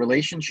trusting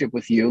relationship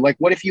with you, like,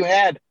 what if you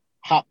had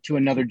hopped to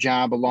another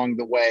job along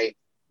the way?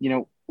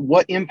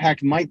 What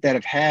impact might that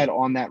have had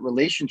on that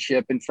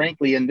relationship? And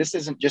frankly, and this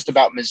isn't just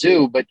about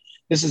Mizzou, but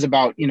this is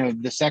about,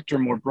 the sector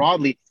more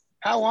broadly.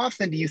 How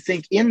often do you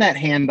think in that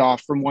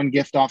handoff from one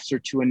gift officer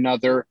to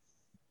another,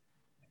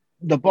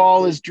 the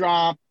ball is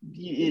dropped,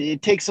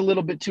 it takes a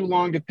little bit too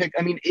long to pick?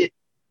 I mean,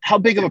 how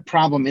big of a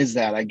problem is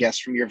that, I guess,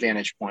 from your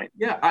vantage point?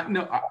 Yeah,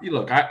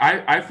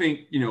 I think,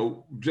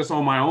 just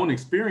on my own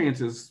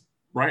experiences,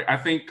 right? I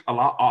think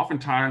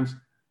oftentimes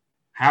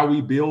how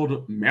we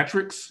build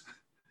metrics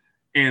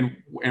and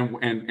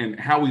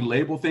how we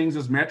label things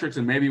as metrics,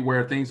 and maybe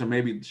where things are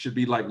maybe should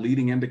be like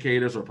leading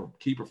indicators or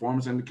key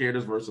performance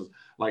indicators versus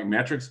like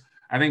metrics,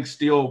 I think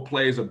still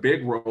plays a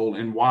big role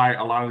in why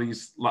a lot of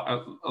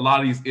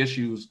these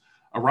issues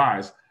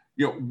arise.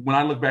 When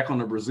I look back on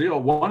the Brazil,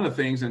 one of the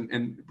things,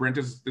 and Brent,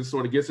 this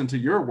sort of gets into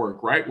your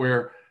work, right?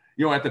 Where,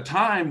 at the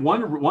time,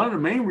 one of the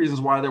main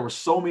reasons why there were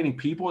so many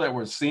people that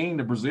were seeing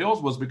the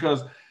Brazils was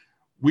because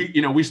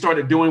we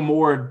started doing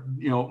more,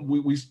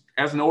 we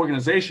as an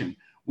organization,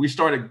 we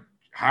started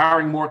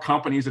hiring more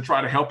companies to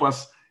try to help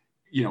us,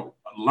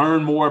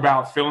 learn more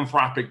about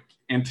philanthropic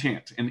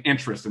intent and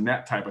interest and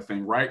that type of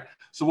thing, right?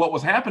 So what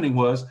was happening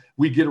was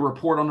we get a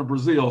report on the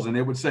Brazils and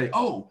they would say,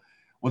 oh,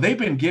 well, they've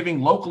been giving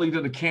locally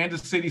to the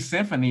Kansas City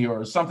Symphony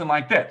or something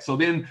like that. So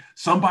then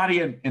somebody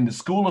in the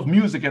School of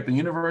Music at the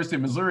University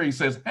of Missouri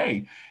says,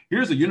 hey,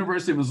 here's a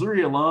University of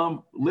Missouri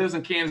alum, lives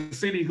in Kansas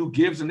City, who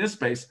gives in this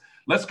space.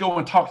 Let's go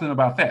and talk to them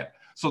about that.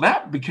 So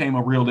that became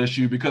a real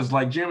issue because,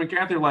 like, Jim and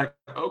Kathy are like,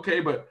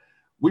 okay, but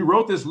we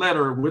wrote this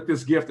letter with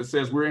this gift that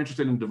says we're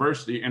interested in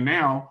diversity. And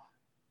now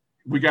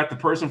we got the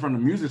person from the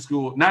music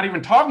school not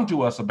even talking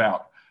to us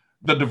about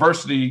the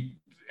diversity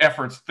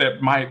efforts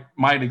that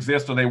might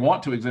exist or they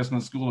want to exist in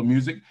the School of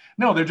Music.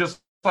 No, they're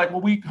just like,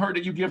 well, we heard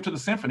that you give to the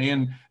symphony,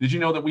 and did you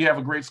know that we have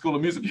a great School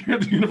of Music here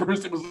at the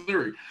University of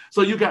Missouri?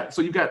 So you got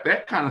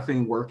that kind of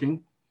thing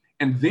working.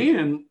 And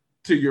then,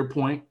 to your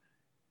point,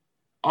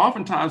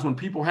 oftentimes when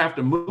people have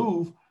to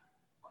move,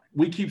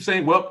 we keep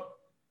saying, well,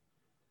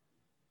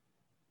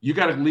 you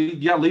got to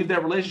leave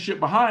that relationship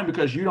behind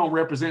because you don't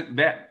represent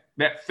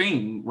that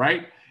thing,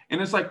 right? And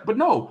it's like, but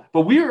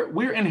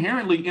we're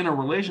inherently in a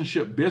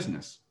relationship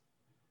business.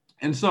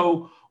 And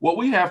so what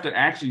we have to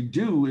actually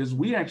do is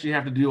we actually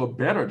have to do a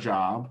better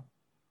job,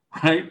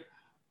 right,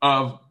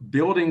 of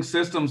building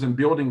systems and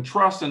building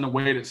trust in a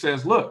way that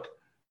says, look,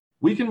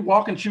 we can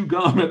walk and chew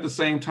gum at the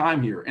same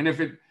time here. And if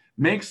it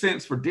makes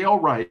sense for Dale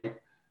Wright,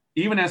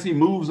 even as he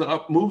moves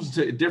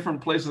to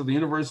different places of the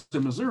University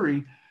of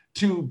Missouri,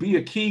 to be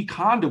a key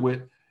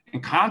conduit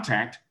and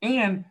contact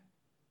and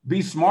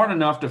be smart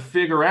enough to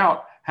figure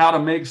out how to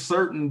make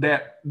certain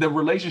that the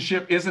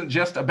relationship isn't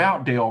just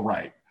about Dale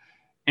Wright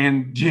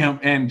and Jim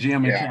and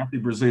Kathy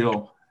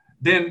Brazil,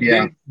 then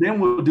Yeah. then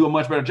we'll do a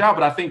much better job.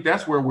 But I think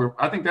that's where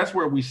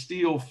we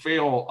still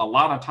fail a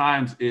lot of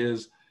times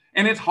is,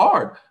 and it's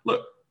hard.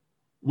 Look,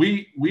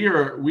 we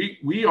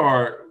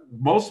are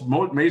most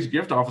major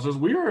gift officers.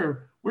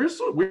 We're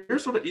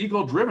sort of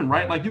ego driven,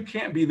 right? Like you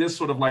can't be this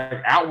sort of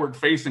like outward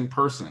facing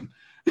person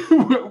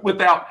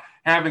without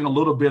having a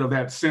little bit of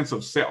that sense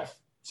of self,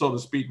 so to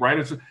speak, right?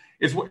 It's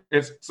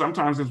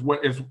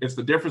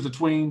the difference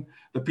between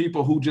the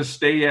people who just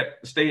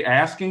stay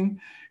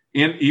asking,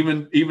 and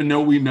even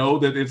though we know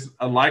that it's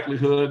a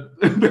likelihood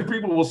that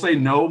people will say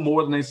no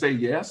more than they say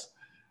yes.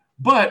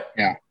 But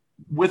yeah,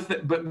 with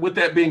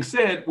that being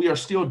said, we are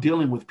still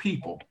dealing with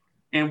people,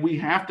 and we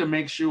have to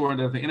make sure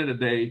that at the end of the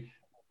day,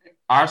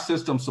 our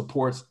system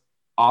supports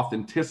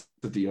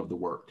authenticity of the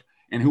work,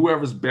 and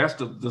whoever's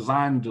best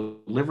designed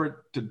to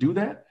deliver to do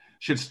that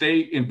should stay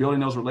in building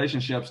those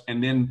relationships,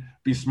 and then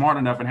be smart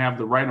enough and have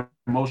the right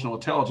emotional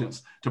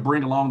intelligence to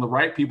bring along the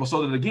right people,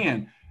 so that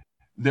again,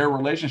 their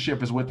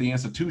relationship is with the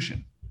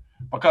institution,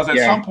 because at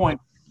some point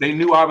they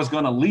knew I was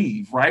going to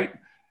leave, right?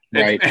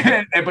 Right.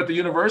 But the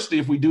university,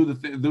 if we do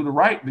the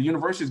right, the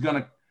university is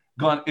going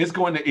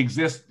to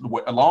exist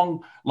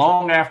long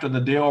after the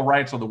Dale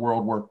Wrights of the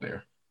world work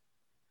there.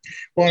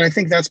 Well, and I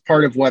think that's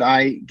part of what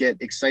I get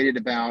excited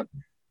about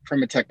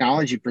from a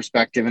technology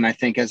perspective. And I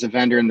think as a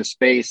vendor in the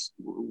space,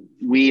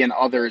 we and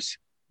others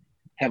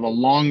have a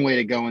long way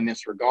to go in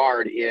this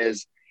regard,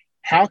 is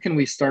how can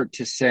we start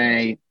to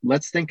say,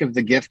 let's think of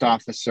the gift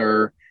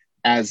officer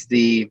as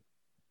the,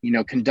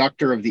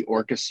 conductor of the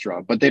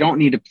orchestra, but they don't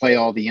need to play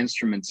all the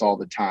instruments all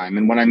the time.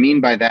 And what I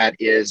mean by that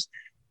is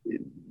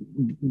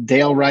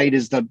Dale Wright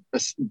is the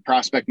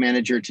prospect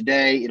manager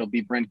today. It'll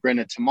be Brent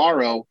Grinna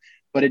tomorrow,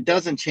 but it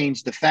doesn't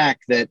change the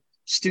fact that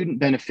student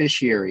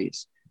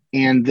beneficiaries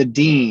and the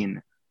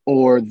dean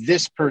or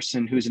this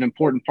person who's an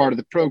important part of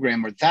the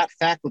program or that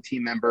faculty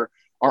member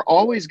are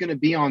always going to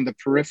be on the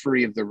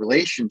periphery of the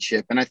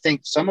relationship. And I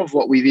think some of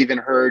what we've even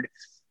heard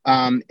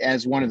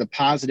as one of the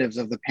positives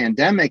of the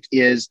pandemic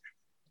is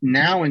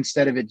now,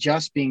 instead of it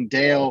just being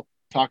Dale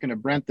talking to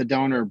Brent the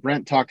donor,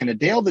 Brent talking to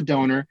Dale the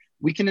donor,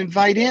 we can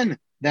invite in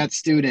that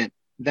student,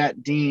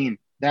 that dean,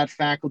 that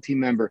faculty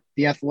member,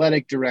 the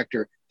athletic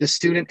director, the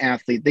student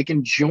athlete. They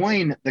can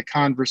join the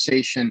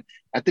conversation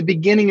at the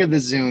beginning of the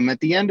Zoom, at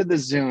the end of the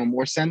Zoom,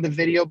 or send the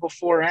video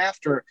before or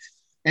after.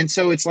 And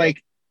so it's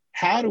like,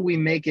 how do we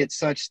make it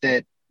such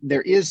that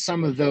there is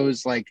some of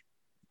those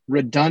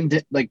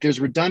there's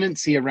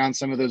redundancy around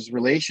some of those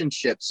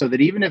relationships, so that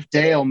even if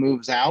Dale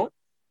moves out,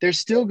 there's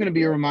still going to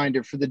be a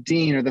reminder for the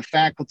dean or the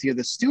faculty or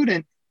the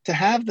student to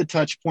have the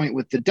touch point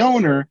with the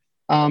donor.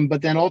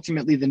 But then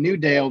ultimately the new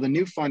Dale, the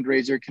new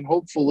fundraiser, can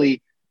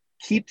hopefully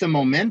keep the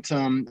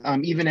momentum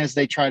even as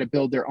they try to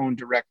build their own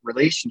direct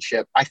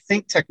relationship. I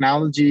think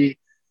technology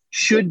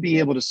should be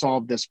able to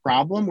solve this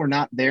problem. We're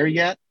not there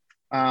yet,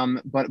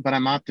 but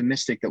I'm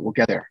optimistic that we'll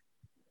get there.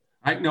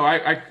 I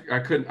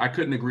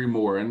couldn't agree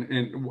more.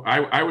 And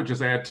I would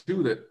just add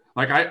too that,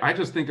 like, I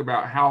just think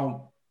about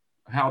how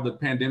the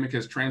pandemic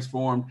has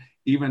transformed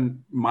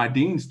even my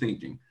dean's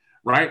thinking,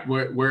 right?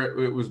 Where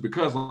it was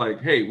because,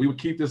 like, hey, we would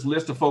keep this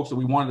list of folks that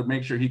we wanted to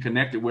make sure he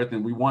connected with,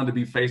 and we wanted to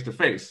be face to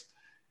face.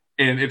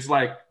 And it's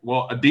like,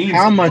 well, a dean's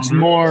how much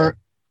more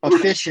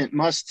efficient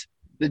must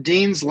the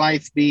dean's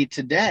life be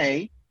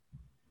today?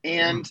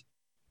 And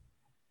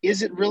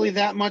is it really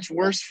that much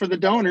worse for the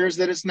donors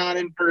that it's not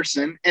in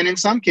person? And in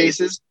some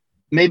cases,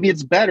 maybe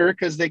it's better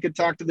because they could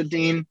talk to the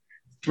dean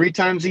 3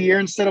 times a year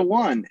instead of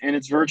 1, and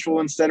it's virtual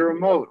instead of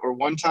remote, or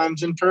 1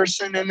 time's in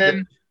person and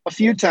then a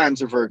few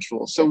times are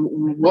virtual. So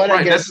what,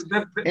 right, I guess,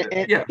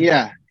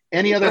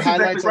 any other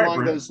highlights exactly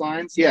along those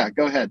lines? Yeah,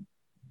 go ahead.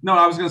 No,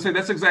 I was going to say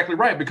that's exactly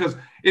right, because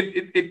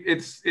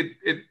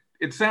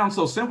it sounds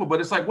so simple,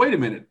 but it's like, wait a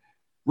minute,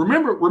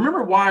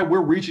 remember why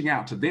we're reaching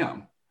out to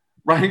them,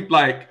 right?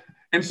 Like,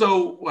 and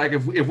so like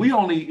if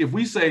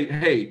we say,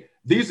 hey,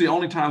 these are the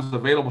only times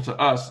available to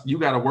us, you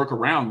got to work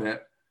around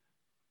that.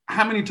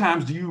 How many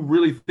times do you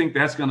really think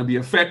that's going to be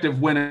effective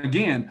when,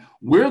 again,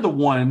 we're the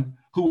one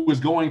who is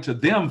going to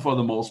them for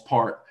the most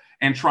part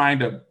and trying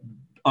to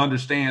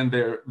understand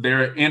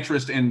their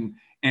interest and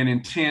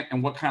intent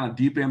and what kind of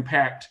deep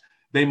impact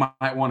they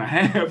might want to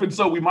have. And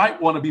so we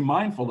might want to be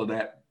mindful of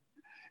that.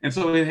 And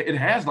so it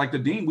has, like the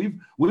dean,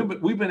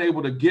 we've been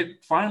able to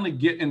finally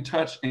get in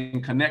touch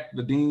and connect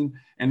the dean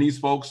and these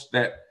folks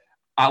that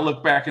I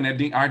look back,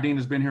 and our dean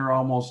has been here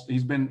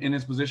he's been in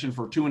his position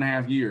for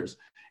 2.5 years.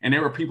 And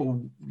there were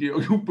people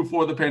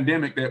before the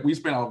pandemic that we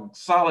spent a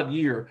solid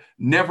year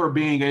never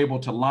being able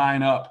to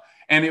line up.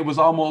 And it was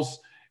almost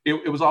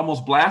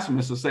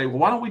blasphemous to say, well,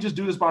 why don't we just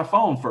do this by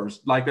phone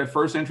first? Like that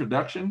first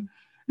introduction,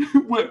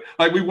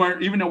 like we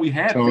weren't, even though we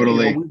had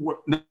totally video,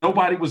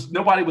 nobody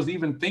was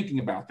even thinking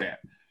about that.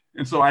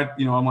 And so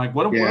I'm like,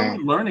 what are we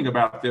learning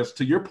about this,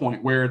 to your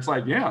point, where it's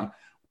like,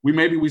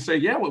 we say,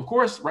 well, of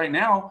course, right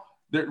now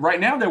there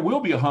will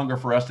be a hunger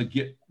for us to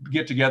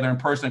get together in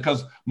person,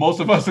 because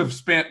most of us have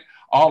spent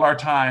all our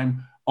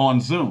time on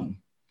Zoom,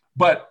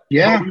 but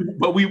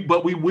we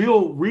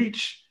will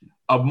reach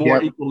a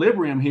more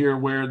equilibrium here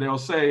where they'll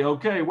say,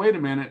 okay, wait a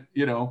minute,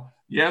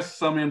 yes,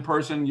 some in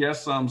person,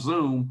 yes, some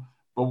Zoom,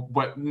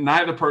 but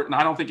neither person,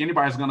 I don't think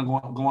anybody's going to go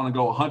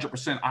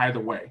 100% either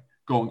way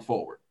going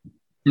forward.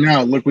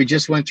 No, look, we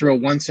just went through a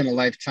once in a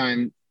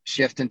lifetime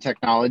shift in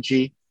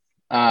technology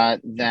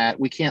that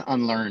we can't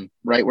unlearn,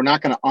 right? We're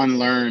not going to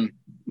unlearn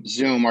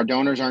Zoom. Our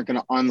donors aren't going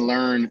to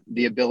unlearn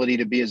the ability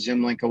to be a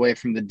Zoom link away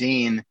from the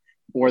dean,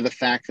 or the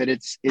fact that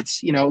it's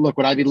look,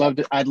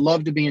 I'd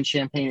love to be in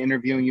Champaign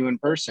interviewing you in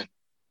person.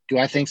 Do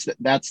I think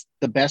that's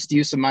the best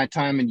use of my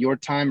time and your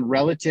time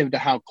relative to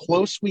how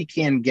close we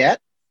can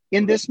get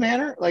in this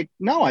manner? Like,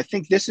 no, I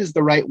think this is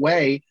the right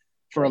way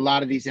for a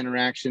lot of these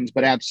interactions,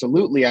 but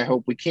absolutely, I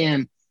hope we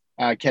can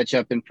catch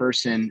up in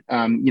person,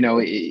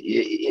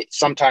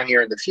 sometime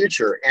here in the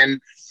future.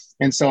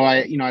 And so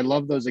I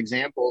love those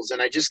examples.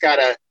 And I just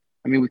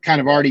we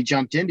kind of already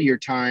jumped into your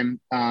time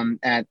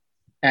at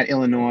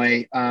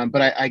Illinois,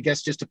 but I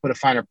guess just to put a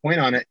finer point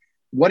on it,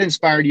 what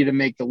inspired you to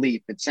make the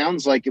leap? It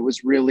sounds like it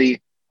was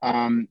really,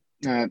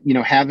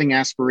 having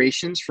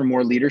aspirations for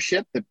more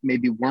leadership that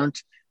maybe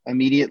weren't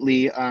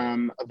immediately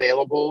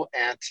available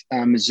at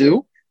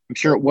Mizzou. I'm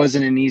sure it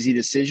wasn't an easy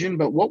decision,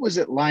 but what was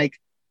it like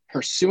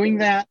pursuing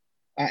that?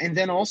 And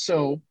then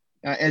also,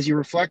 as you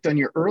reflect on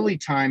your early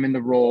time in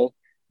the role,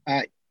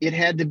 it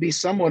had to be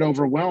somewhat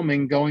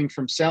overwhelming going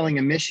from selling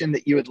a mission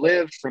that you had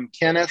lived from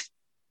Kenneth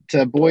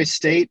to Boise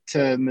State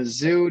to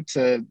Mizzou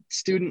to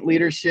student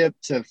leadership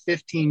to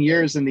 15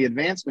 years in the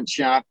advancement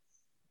shop,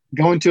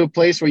 going to a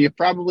place where you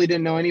probably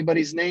didn't know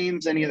anybody's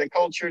names, any of the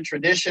culture,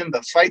 tradition,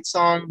 the fight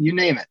song, you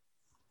name it.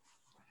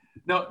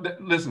 No,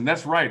 listen,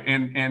 that's right.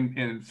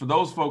 And for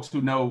those folks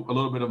who know a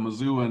little bit of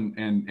Mizzou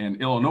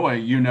and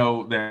Illinois,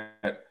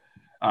 that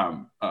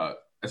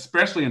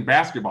especially in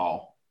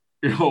basketball,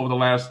 over the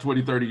last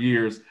 20, 30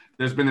 years,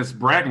 there's been this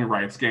bragging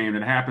rights game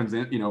that happens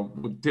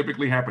would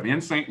typically happen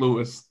in St.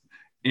 Louis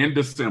in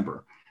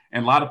December.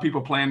 And a lot of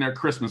people plan their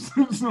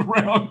Christmases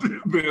around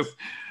this.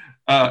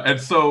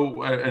 And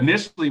so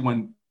initially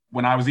when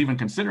I was even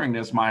considering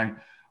this, my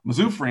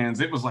Mizzou friends,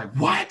 it was like,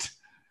 what?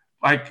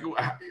 Like,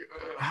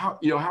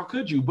 how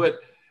could you? But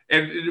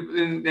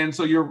and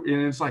so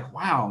it's like,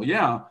 wow,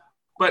 yeah.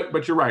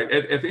 But you're right.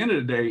 At the end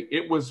of the day,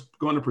 it was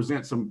going to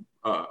present some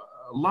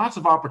lots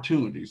of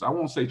opportunities. I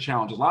won't say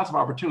challenges, lots of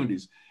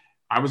opportunities.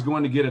 I was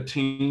going to get a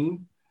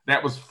team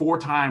that was 4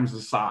 times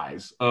the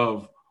size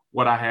of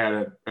what I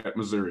had at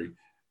Missouri.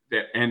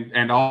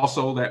 And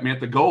also that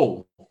meant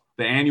the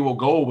annual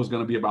goal was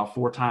going to be about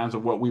 4 times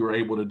of what we were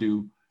able to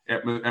do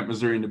at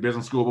Missouri in the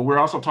business school. But we're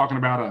also talking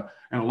about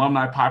an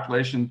alumni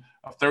population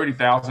of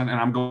 30,000, and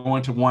I'm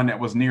going to one that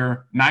was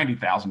near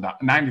 90,000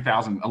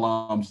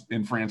 alums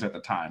and friends at the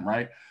time,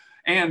 right?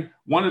 And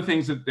one of the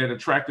things that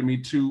attracted me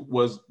to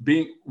was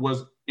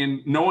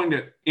in knowing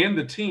that in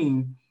the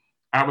team,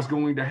 I was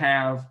going to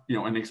have,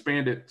 an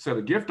expanded set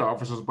of gift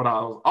officers, but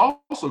I was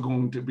also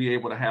going to be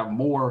able to have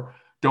more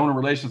donor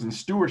relations and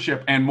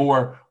stewardship and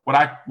more what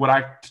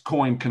I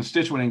coined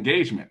constituent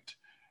engagement.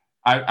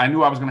 I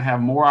knew I was going to have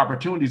more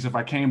opportunities if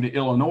I came to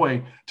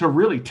Illinois to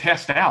really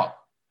test out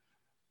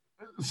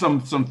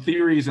some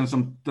theories and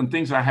some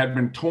things that I had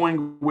been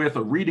toying with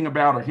or reading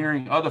about or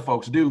hearing other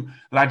folks do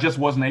that I just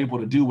wasn't able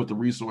to do with the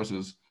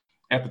resources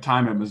at the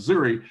time in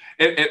Missouri,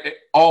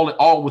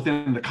 all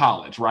within the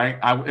college, right?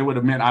 It would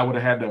have meant I would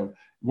have had to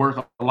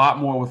work a lot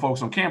more with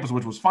folks on campus,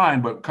 which was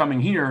fine. But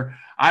coming here,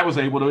 I was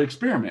able to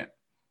experiment.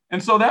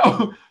 And so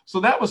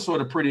that was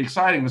sort of pretty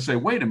exciting to say,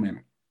 wait a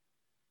minute.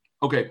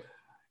 Okay,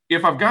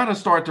 if I've got to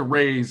start to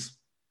raise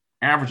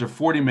average of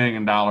 $40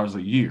 million a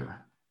year,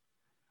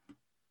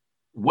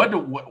 what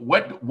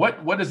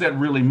does that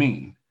really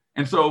mean?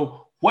 And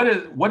so what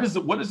is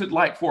it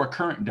like for a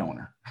current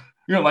donor?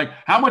 Like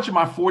how much of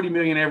my 40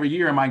 million every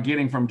year am I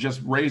getting from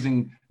just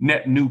raising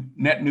net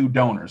new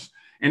donors?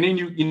 And then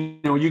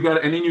you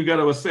got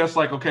to assess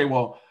like, okay,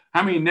 well,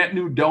 how many net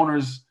new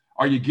donors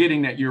are you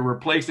getting that you're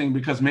replacing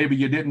because maybe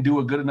you didn't do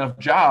a good enough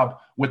job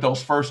with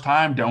those first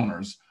time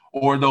donors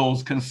or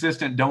those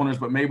consistent donors,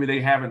 but maybe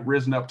they haven't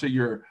risen up to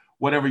your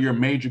whatever your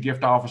major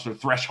gift officer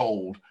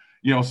threshold,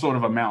 sort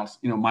of amounts,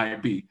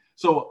 might be.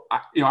 So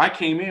I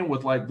came in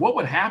with like, what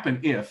would happen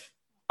if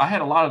I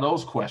had a lot of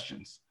those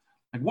questions?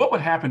 Like, what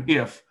would happen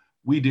if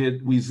we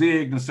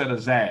zigged instead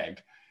of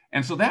zagged?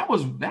 And so that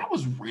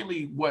was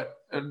really what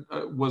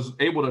was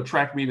able to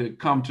attract me to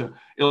come to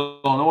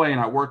Illinois. And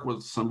I worked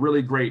with some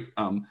really great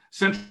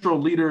central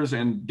leaders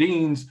and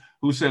deans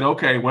who said,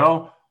 okay,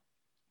 well,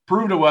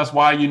 prove to us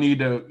why you need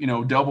to,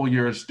 double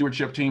your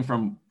stewardship team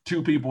from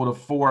 2 people to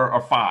 4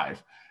 or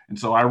 5. And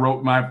so I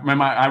wrote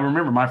I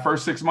remember my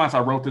first 6 months, I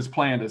wrote this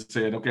plan that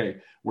said, okay,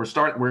 we're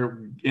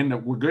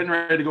getting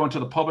ready to go into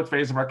the public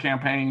phase of our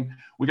campaign.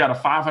 We got a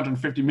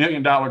 $550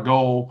 million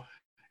goal,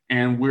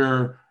 and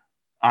we're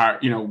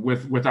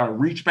with our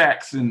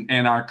reachbacks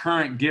and our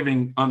current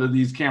giving under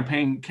these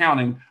campaign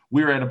counting,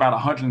 we're at about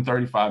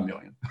 135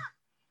 million.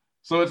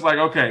 So it's like,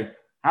 okay,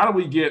 how do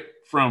we get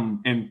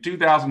from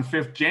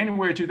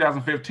January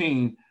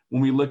 2015,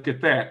 when we look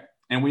at that,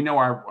 and we know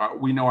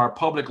our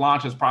public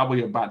launch is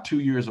probably about 2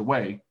 years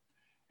away.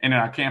 and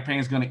our campaign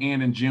is going to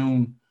end in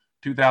June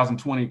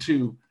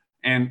 2022.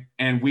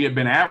 And we had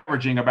been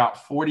averaging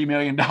about $40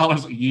 million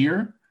a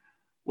year.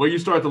 Well, you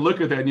start to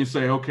look at that and you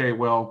say, okay,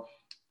 well,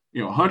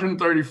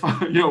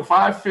 135,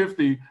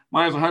 550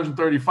 minus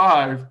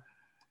 135.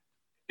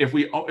 If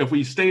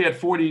we stay at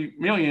 40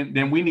 million,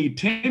 then we need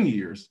 10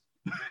 years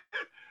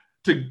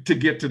to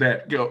get to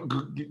that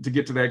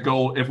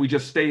goal. If we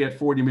just stay at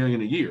 40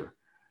 million a year.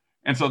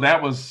 And so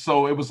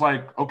it was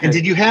like, okay. And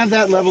did you have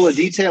that level of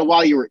detail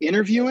while you were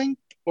interviewing,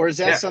 or is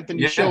that something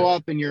you show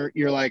up and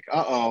you're like,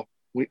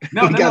 we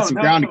got some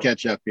ground to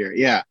catch up here?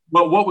 Yeah.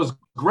 But what was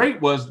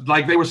great was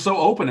like, they were so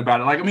open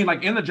about it. Like, I mean,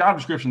 like in the job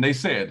description, they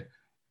said,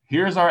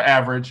 here's our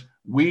average.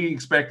 We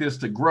expect this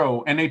to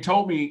grow. And they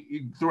told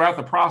me throughout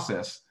the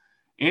process,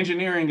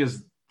 engineering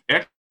is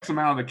X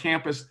amount of the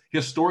campus.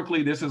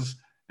 Historically, this is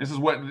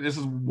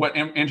what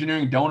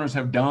engineering donors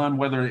have done,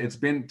 whether it's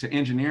been to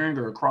engineering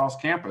or across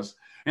campus.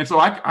 And so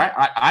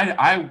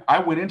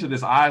I went into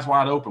this eyes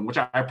wide open, which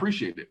I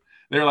appreciated.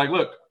 They're like,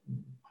 look,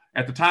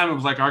 at the time it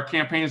was like our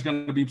campaign is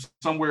going to be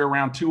somewhere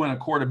around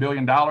 $2.25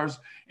 billion,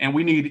 and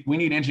we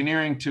need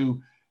engineering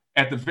to,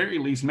 at the very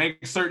least,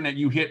 make certain that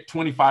you hit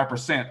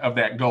 25% of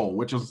that goal,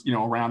 which is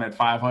around that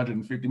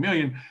 550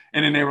 million.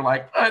 And then they were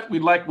like,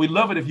 we'd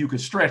love it if you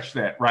could stretch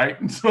that, right?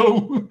 And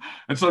so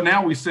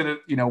now we sit at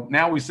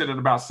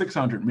about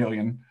 600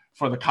 million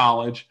for the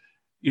college,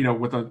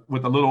 with a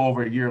little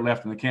over a year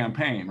left in the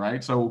campaign,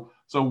 right? So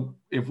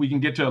if we can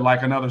get to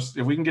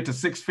if we can get to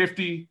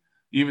 650,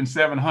 even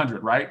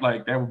 700, right?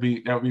 Like that would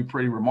be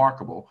pretty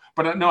remarkable.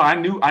 But no, I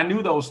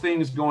knew those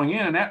things going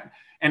in,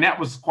 and that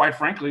was, quite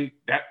frankly,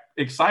 that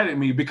excited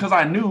me, because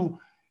I knew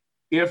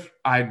if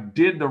I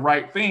did the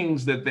right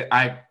things that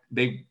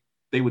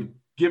they would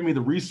give me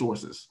the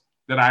resources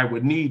that I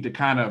would need to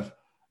kind of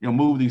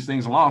move these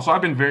things along. So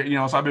I've been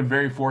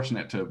very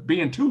fortunate to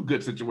be in two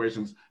good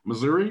situations: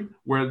 Missouri,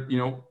 where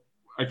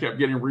I kept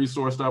getting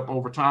resourced up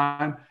over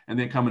time, and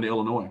then coming to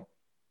Illinois.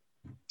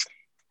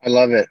 I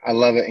love it,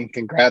 and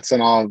congrats on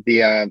all of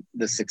the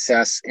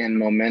success and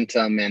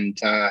momentum. And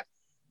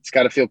it's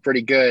got to feel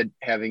pretty good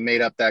having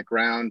made up that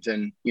ground.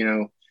 And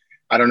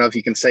I don't know if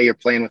you can say you're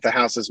playing with the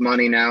house's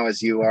money now,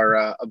 as you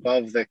are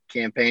above the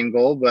campaign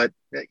goal, but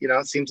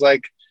it seems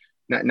like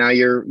now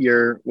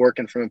you're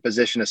working from a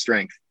position of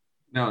strength.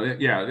 No,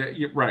 yeah,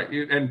 you're right.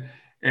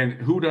 And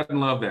who doesn't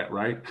love that,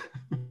 right?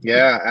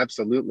 Yeah,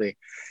 absolutely.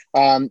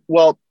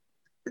 Well,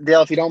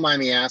 Dale, if you don't mind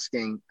me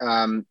asking,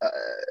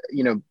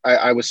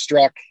 I was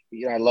struck,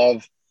 I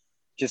love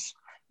just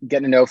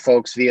getting to know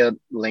folks via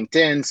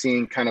LinkedIn,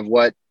 seeing kind of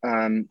what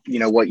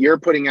you're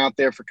putting out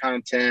there for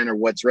content, or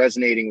what's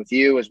resonating with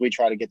you as we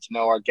try to get to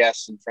know our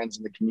guests and friends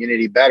in the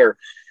community better.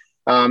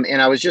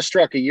 And I was just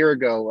struck a year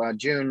ago,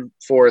 June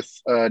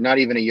 4th, not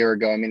even a year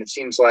ago. I mean, it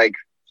seems like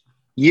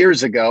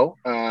years ago,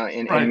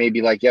 and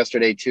maybe like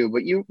yesterday too,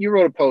 but you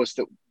wrote a post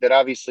that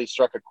obviously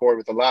struck a chord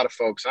with a lot of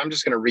folks. I'm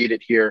just going to read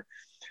it here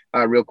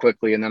real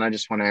quickly, and then I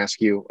just want to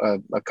ask you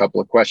a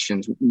couple of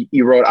questions.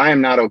 You wrote, "I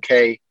am not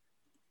okay.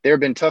 There have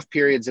been tough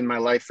periods in my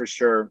life for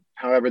sure.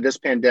 However, this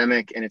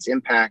pandemic and its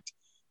impact,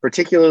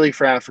 particularly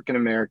for African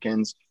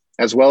Americans,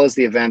 as well as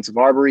the events of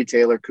Arbery,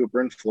 Taylor,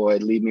 Cooper, and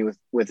Floyd, leave me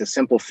with a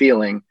simple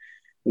feeling: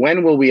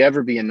 when will we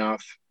ever be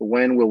enough?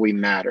 When will we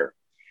matter?"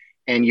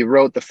 And you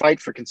wrote, "The fight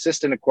for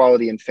consistent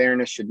equality and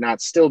fairness should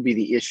not still be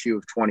the issue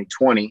of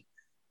 2020.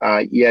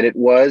 Yet it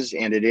was,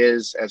 and it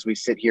is, as we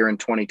sit here in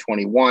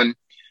 2021.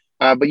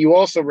 But you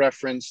also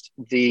referenced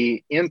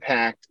the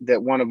impact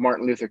that one of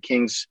Martin Luther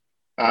King's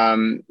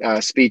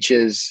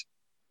speeches,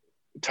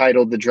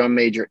 titled "The Drum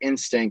Major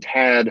Instinct,"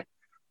 had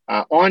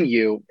on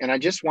you. And I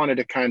just wanted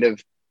to kind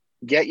of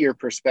get your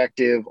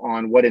perspective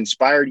on what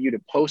inspired you to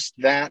post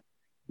that,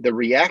 the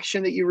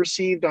reaction that you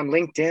received on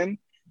LinkedIn.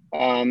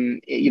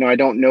 I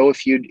don't know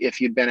if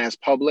you'd been as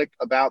public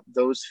about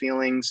those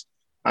feelings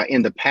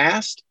in the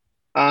past,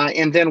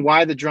 and then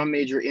why the drum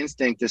major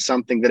instinct is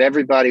something that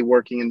everybody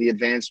working in the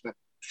advancement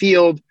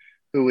field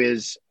who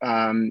is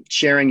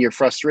sharing your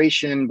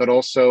frustration, but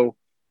also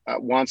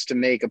wants to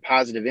make a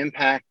positive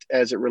impact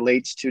as it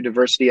relates to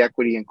diversity,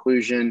 equity,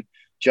 inclusion,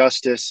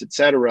 justice,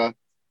 etc.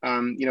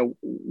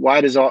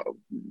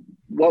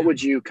 What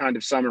would you kind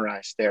of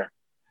summarize there?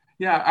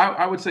 Yeah,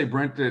 I would say,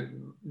 Brent, that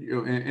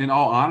in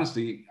all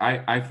honesty,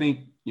 I think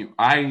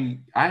I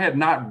had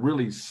not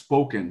really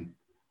spoken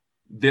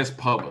this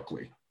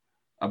publicly,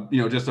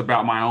 just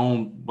about my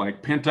own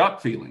like pent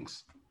up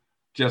feelings,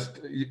 just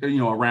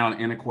around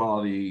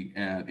inequality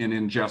and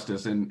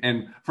injustice,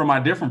 and from my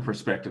different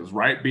perspectives,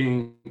 right?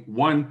 Being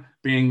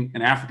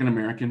an African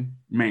American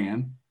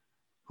man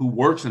who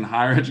works in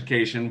higher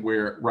education,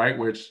 which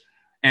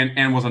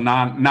was a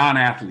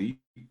non-athlete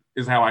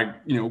is how I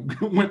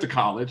went to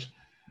college.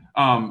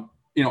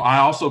 I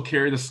also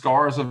carry the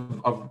scars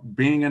of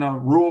being in a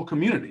rural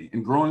community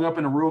and growing up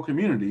in a rural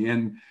community,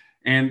 and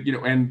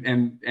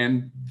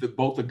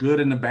both the good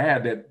and the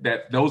bad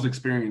that those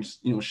experiences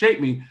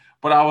shaped me.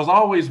 But I'm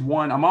always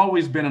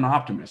been an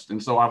optimist,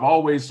 and so I've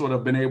always sort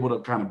of been able to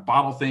kind of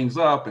bottle things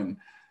up and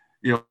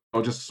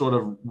just sort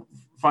of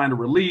find a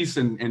release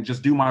and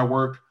just do my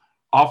work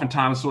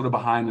oftentimes sort of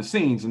behind the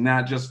scenes and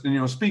not just,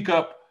 speak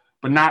up,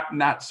 but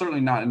not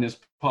certainly not in this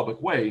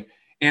public way.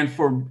 And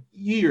for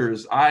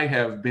years, I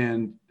have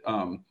been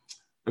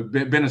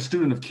a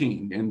student of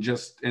King and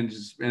just been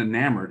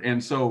enamored.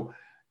 And so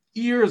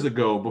years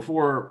ago,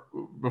 before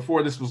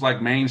this was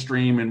like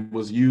mainstream and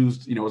was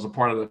used, as a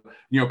part of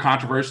the,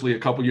 controversially a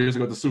couple years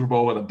ago at the Super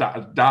Bowl, where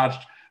the Dodge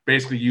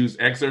basically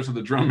used excerpts of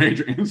the Drum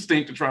Major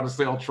Instinct to try to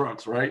sell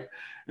trucks, right?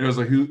 There was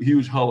a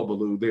huge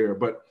hullabaloo there.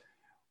 But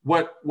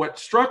what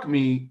struck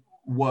me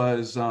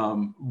was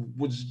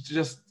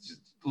just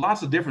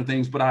lots of different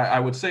things. But I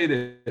would say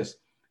this.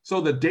 So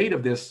the date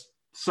of this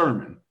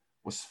sermon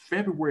was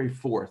February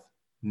 4th,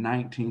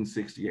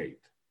 1968.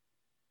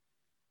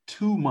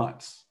 2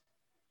 months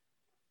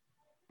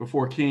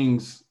before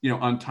King's,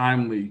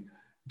 untimely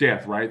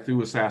death, right,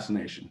 through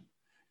assassination.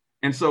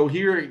 And so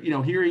here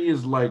he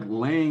is like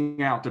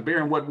laying out to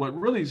bear. And what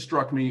really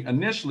struck me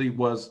initially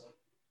was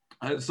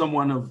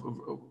someone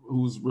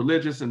who's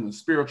religious and a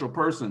spiritual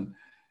person,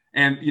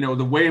 and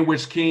the way in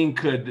which King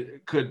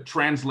could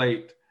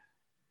translate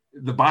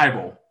the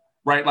Bible,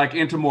 right, like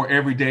into more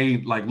everyday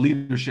like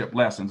leadership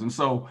lessons. And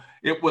so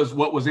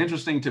what was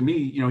interesting to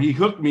me, he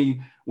hooked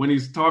me when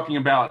he's talking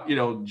about,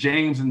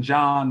 James and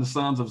John, the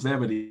sons of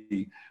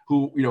Zebedee,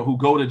 who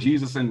go to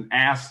Jesus and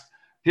ask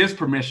his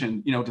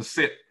permission, to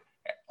sit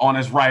on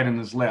his right and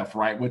his left,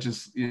 right, which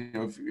is,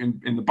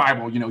 in the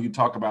Bible, you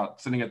talk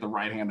about sitting at the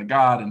right hand of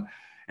God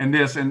and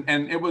this,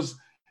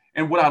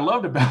 and what I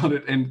loved about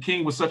it, and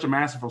King was such a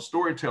masterful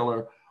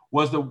storyteller,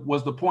 was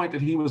the point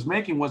that he was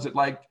making, was it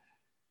like,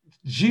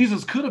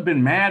 Jesus could have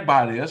been mad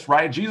by this,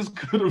 right? Jesus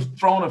could have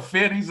thrown a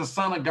fit. He's the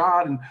Son of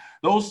God and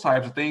those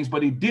types of things,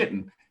 but he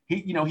didn't.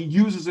 He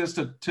uses this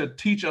to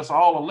teach us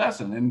all a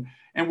lesson.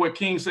 And what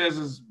King says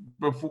is,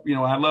 before,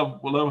 I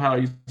love how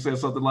he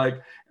says something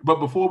like, but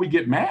before we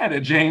get mad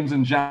at James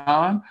and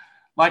John,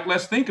 like,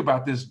 let's think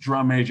about this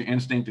drum major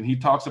instinct. And he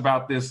talks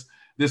about this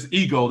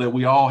ego that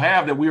we all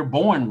have, that we are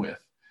born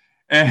with.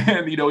 And,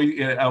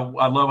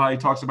 I love how he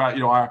talks about,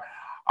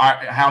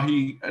 how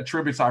he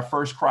attributes our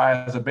first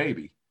cry as a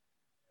baby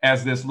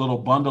as this little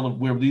bundle of,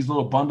 where these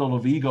little bundle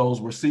of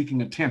egos were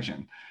seeking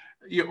attention,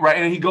 right?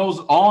 And he goes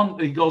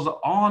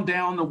on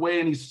down the way,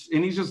 and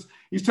he's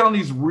telling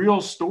these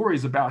real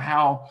stories about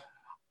how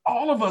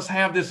all of us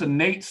have this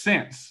innate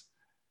sense,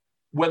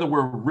 whether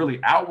we're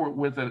really outward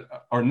with it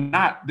or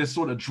not, this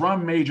sort of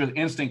drum major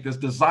instinct, this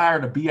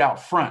desire to be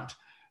out front,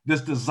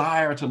 this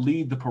desire to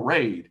lead the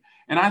parade.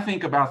 And I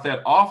think about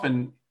that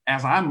often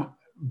as I'm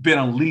been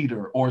a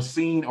leader or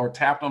seen or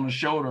tapped on the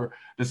shoulder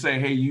to say,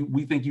 hey,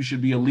 we think you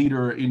should be a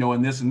leader,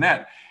 in this and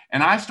that.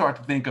 And I start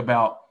to think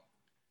about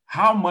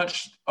how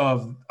much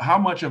of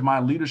my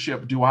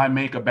leadership do I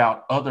make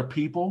about other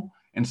people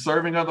and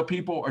serving other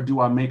people, or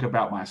do I make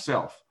about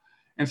myself?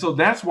 And so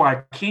that's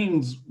why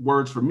King's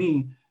words for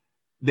me,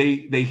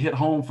 they hit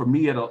home for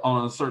me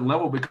on a certain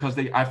level, because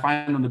I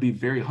find them to be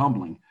very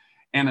humbling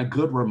and a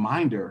good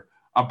reminder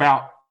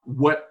about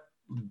what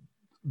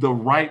the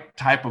right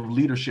type of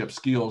leadership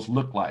skills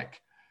look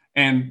like.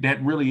 And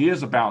that really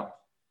is about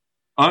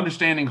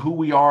understanding who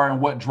we are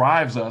and what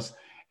drives us,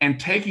 and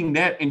taking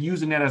that and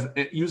using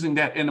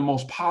that in the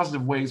most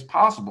positive ways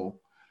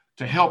possible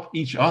to help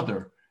each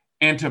other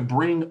and to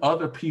bring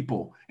other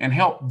people and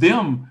help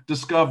them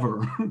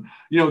discover,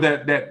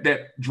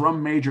 that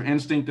drum major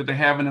instinct that they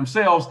have in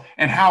themselves,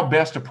 and how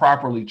best to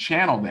properly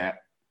channel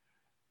that,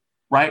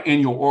 right, in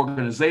your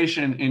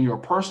organization, in your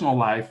personal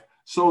life,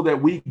 so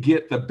that we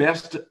get the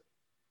best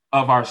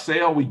of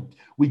ourselves.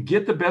 We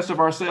get the best of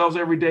ourselves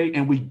every day,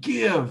 and we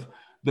give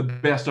the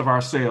best of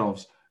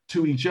ourselves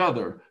to each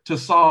other to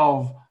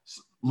solve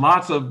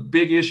lots of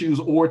big issues,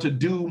 or to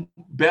do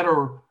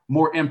better,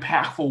 more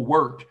impactful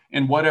work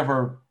in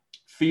whatever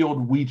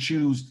field we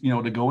choose,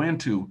 to go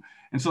into.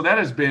 And so that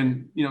has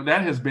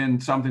been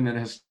something that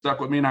has stuck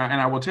with me. And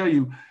I will tell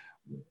you,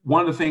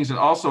 one of the things that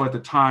also at the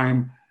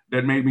time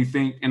that made me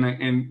think,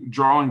 and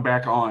drawing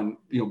back on,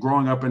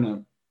 growing up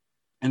in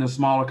a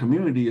smaller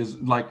community, is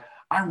like,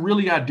 I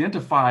really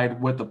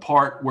identified with the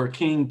part where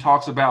King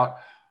talks about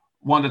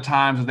one of the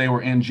times that they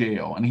were in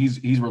jail, and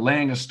he's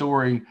relaying a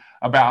story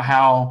about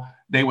how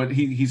they would,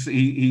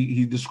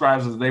 he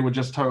describes as they would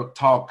just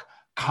talk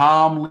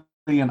calmly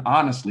and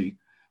honestly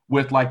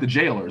with like the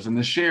jailers and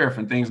the sheriff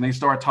and things, and they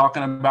start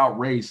talking about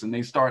race, and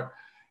they start,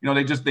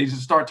 they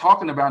just start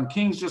talking about, and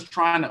King's just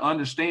trying to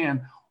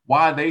understand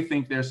why they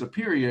think they're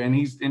superior, and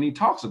he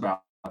talks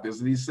about this,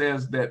 and he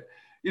says that,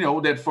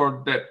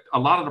 that a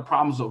lot of the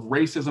problems of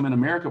racism in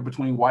America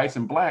between whites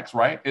and blacks,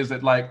 right, is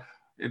that, like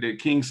the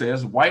King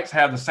says, whites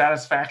have the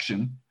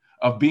satisfaction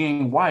of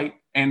being white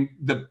and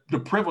the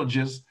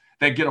privileges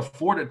that get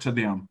afforded to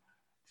them,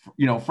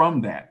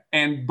 from that.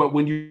 But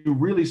when you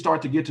really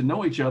start to get to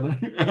know each other,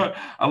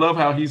 I love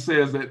how he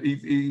says that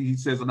he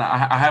says, and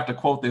I have to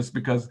quote this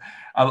because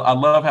I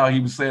love how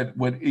he said,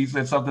 when he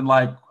said something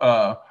like,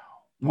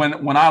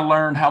 when I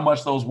learned how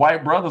much those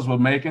white brothers were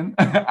making,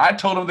 I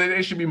told them that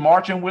they should be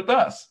marching with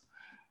us,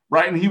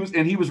 right? And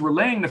he was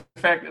relaying the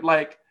fact that,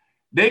 like,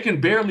 they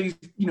can barely,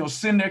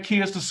 send their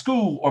kids to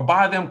school or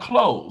buy them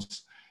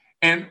clothes.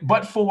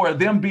 But for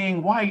them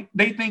being white,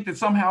 they think that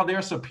somehow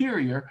they're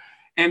superior.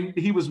 And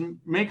he was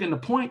making the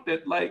point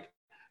that, like,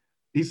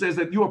 he says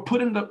that you are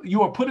put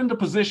in the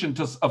position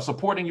of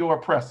supporting your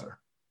oppressor.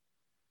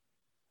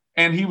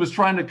 And he was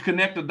trying to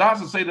connect the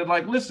dots and say that,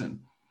 like,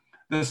 listen,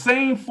 the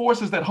same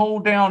forces that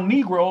hold down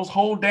Negroes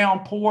hold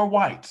down poor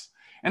whites.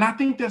 And I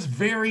think that's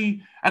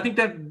very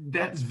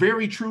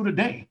true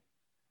today.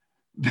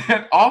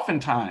 That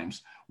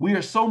oftentimes we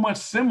are so much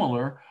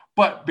similar,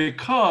 but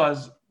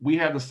because we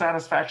have the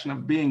satisfaction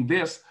of being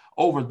this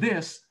over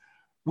this,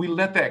 we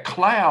let that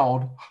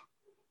cloud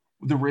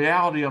the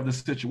reality of the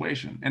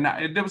situation. And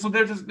there's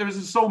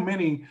just so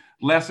many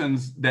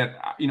lessons that,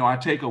 I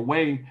take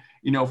away,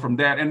 from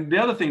that. And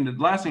the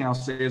last thing I'll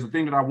say is the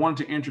thing that I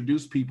wanted to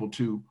introduce people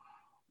to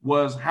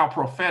was how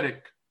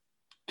prophetic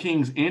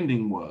King's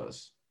ending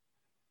was,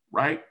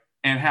 right?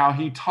 And how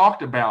he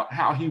talked about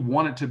how he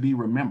wanted to be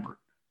remembered,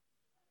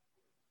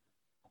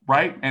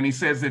 right? And he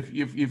says, if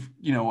you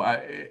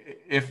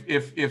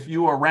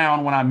are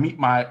around when I meet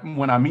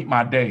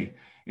my day,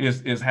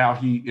 is how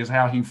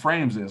he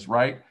frames this,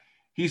 right?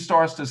 He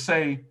starts to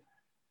say,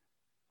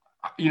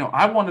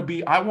 I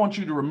want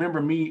you to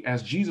remember me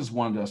as Jesus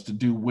wanted us to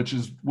do, which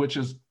is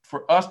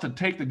for us to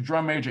take the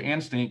drum major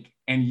instinct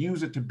and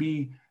use it to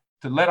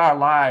let our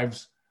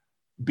lives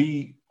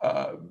be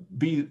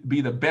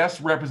the best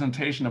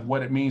representation of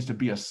what it means to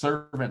be a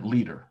servant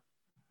leader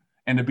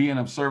and to be in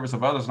the service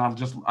of others.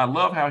 And I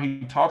love how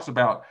he talks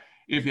about,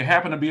 if you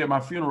happen to be at my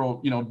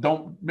funeral,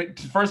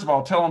 first of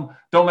all, tell them,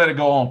 don't let it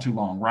go on too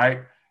long,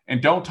 right? And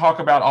don't talk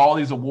about all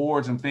these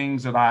awards and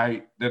things that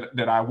I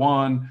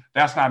won.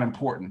 That's not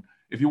important.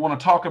 If you want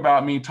to talk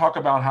about me, talk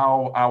about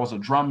how I was a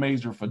drum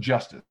major for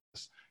justice.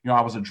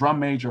 I was a drum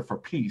major for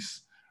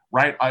peace,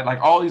 right? Like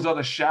all these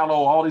other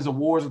all these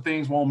awards and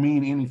things won't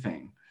mean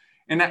anything.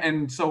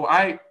 And so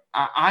I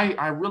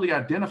really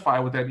identify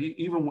with that,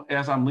 even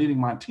as I'm leading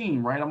my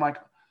team, right? I'm like,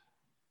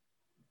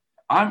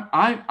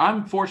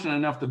 I'm fortunate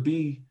enough to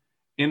be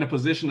in the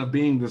position of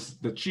being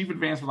the chief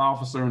advancement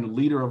officer and the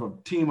leader of a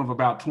team of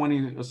about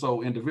 20 or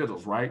so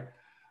individuals, right?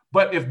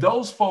 But if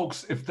those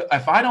folks,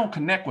 if I don't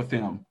connect with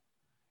them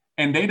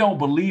and they don't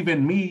believe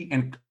in me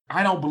and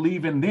I don't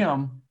believe in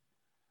them,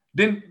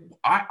 then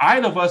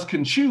either of us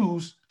can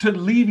choose to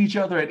leave each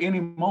other at any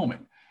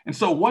moment. And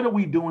so what are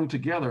we doing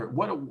together?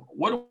 What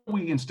are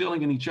we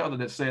instilling in each other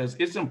that says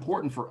it's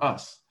important for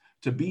us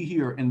to be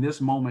here in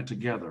this moment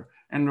together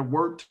and to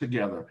work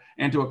together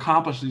and to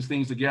accomplish these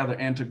things together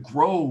and to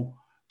grow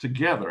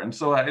together? And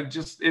so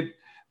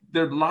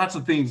there are lots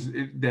of things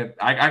that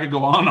I could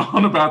go on and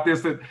on about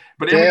this.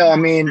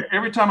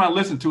 Every time I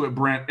listen to it,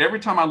 Brent,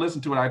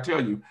 I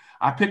tell you,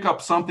 I pick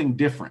up something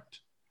different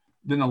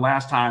than the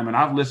last time. And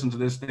I've listened to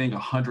this thing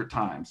 100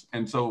 times.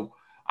 And so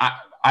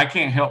I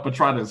can't help but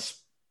try to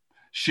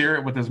share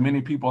it with as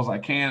many people as I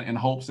can in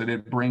hopes that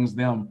it brings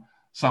them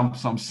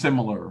some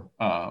similar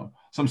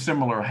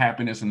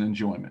happiness and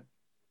enjoyment.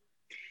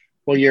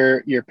 Well,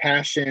 your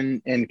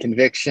passion and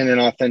conviction and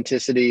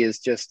authenticity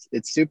is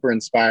it's super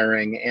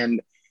inspiring.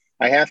 And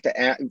I have to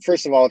add,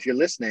 first of all, if you're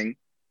listening,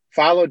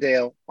 follow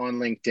Dale on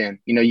LinkedIn.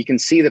 You can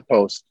see the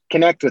post,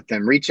 connect with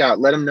them, reach out,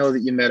 let him know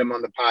that you met him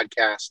on the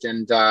podcast.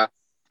 And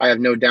I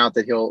have no doubt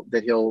that he'll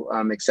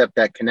accept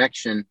that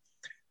connection.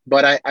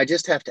 But I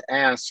just have to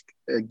ask,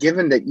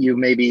 given that you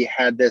maybe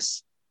had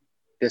this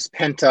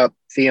pent up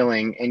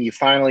feeling and you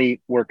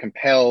finally were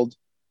compelled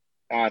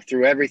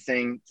through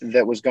everything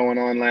that was going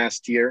on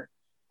last year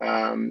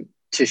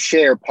to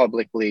share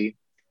publicly,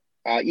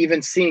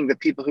 even seeing the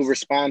people who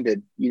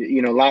responded,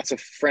 lots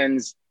of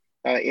friends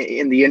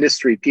in the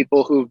industry,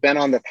 people who've been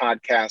on the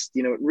podcast,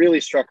 it really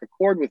struck a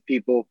chord with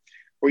people.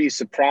 Were you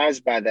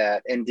surprised by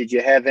that? And did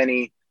you have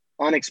any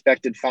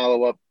unexpected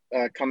follow-up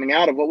coming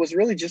out of what was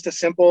really just a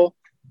simple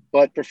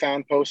but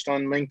profound post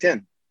on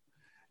LinkedIn?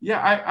 Yeah,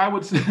 I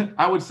would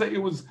say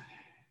it was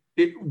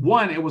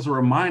a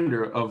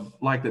reminder of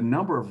like the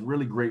number of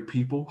really great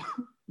people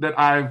that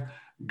I've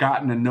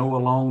gotten to know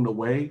along the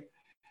way.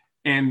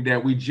 And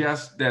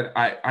that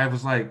I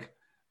was like,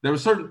 there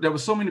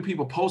was so many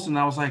people posting. And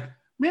I was like,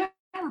 man,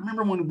 I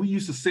remember when we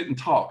used to sit and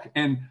talk,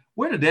 and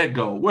where did that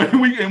go?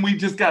 We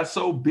just got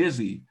so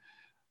busy.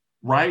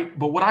 Right.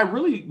 But what I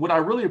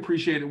really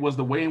appreciated was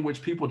the way in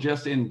which people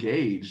just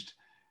engaged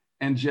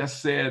and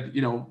just said,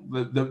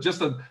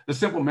 the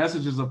simple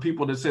messages of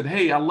people that said,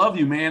 hey, I love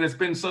you, man. It's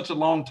been such a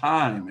long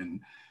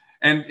time.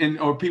 And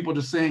or people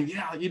just saying,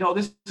 yeah,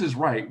 this is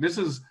right. This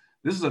is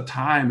a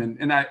time.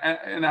 And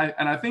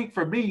I think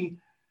for me,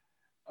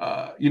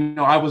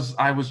 I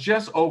was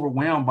just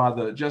overwhelmed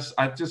by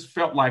I just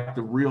felt like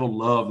the real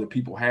love that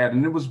people had.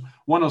 And it was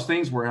one of those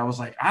things where I was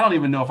like, I don't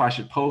even know if I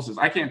should post this.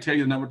 I can't tell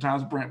you the number of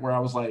times, Brent, where I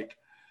was like,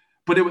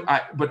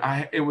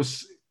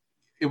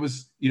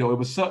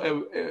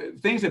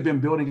 things had been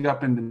building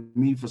up into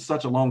me for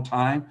such a long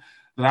time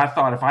that I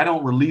thought, if I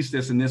don't release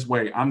this in this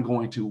way, I'm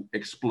going to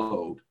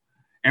explode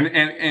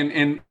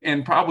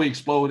and probably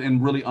explode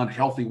in really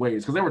unhealthy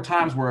ways. Because there were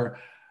times where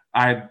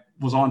I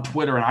was on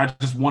Twitter and I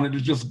just wanted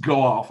to just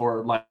go off,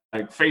 or like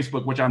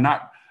Facebook, which I'm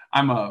not.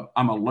 I'm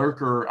a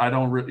lurker. I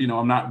don't really,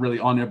 I'm not really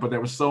on there. But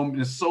there's so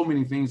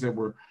many things that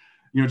were,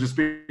 just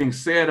being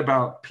said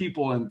about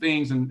people and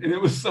things, and it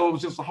was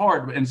just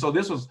hard. And so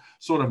this was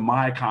sort of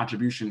my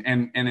contribution,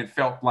 and it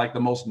felt like the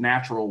most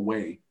natural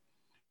way.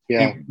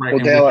 Yeah. Right.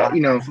 Well, Dale, I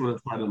sort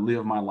of try to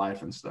live my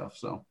life and stuff.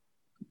 So,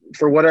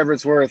 for whatever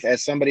it's worth,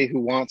 as somebody who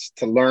wants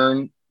to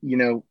learn,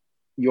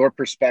 your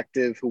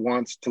perspective, who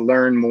wants to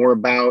learn more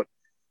about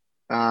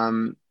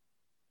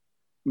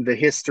the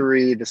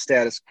history, the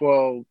status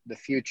quo, the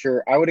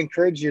future, I would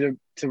encourage you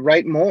to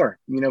write more.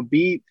 Don't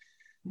be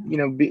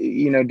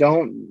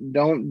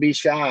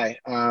shy.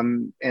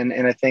 And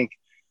I think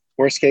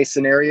worst case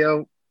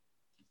scenario,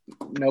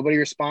 nobody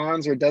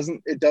responds or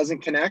it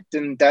doesn't connect,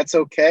 and that's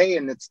okay.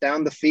 And it's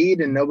down the feed,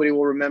 and nobody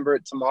will remember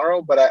it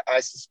tomorrow. But I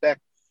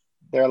suspect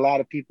there are a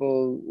lot of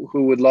people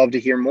who would love to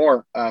hear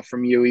more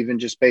from you, even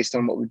just based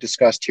on what we've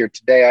discussed here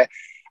today.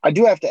 I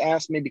do have to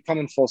ask, maybe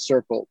coming full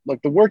circle,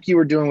 like the work you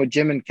were doing with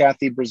Jim and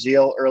Kathy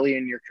Brazil early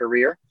in your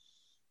career,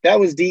 that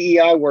was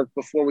DEI work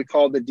before we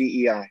called it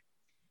DEI.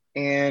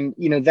 And,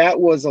 that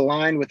was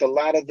aligned with a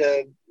lot of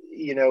the,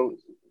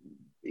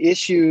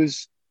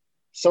 issues,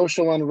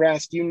 social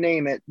unrest, you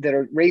name it, that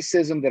are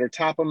racism, that are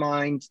top of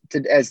mind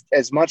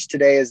as much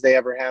today as they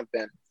ever have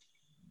been.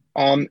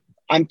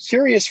 I'm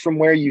curious from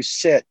where you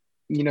sit,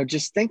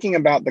 just thinking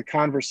about the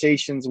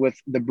conversations with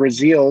the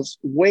Brazils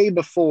way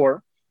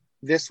before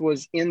this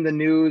was in the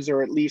news,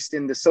 or at least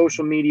in the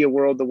social media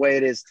world the way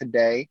it is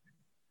today,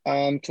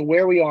 to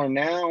where we are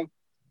now.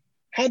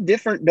 How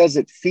different does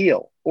it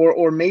feel?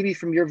 Or maybe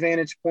from your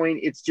vantage point,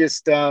 it's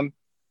just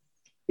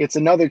it's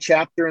another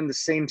chapter in the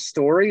same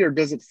story? Or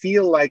does it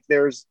feel like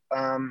there's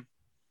an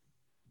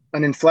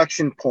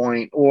inflection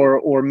point,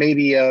 or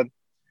maybe a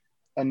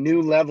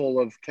new level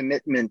of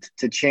commitment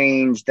to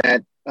change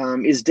that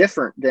is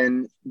different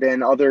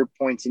than other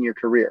points in your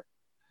career?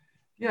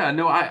 Yeah,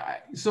 no,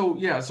 so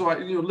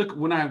look,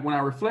 when I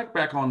reflect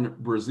back on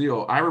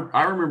Brazil, I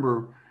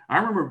remember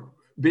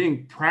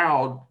being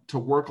proud to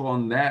work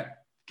on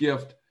that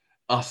gift,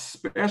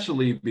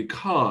 especially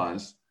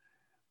because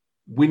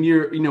when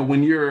you're an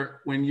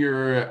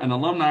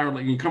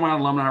alumni, you come out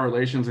of alumni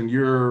relations and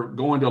you're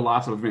going to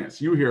lots of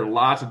events, you hear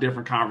lots of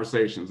different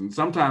conversations, and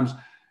sometimes,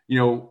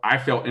 I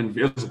felt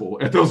invisible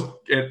at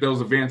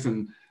those events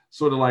and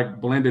sort of like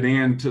blended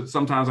in to,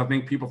 sometimes I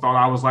think people thought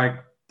I was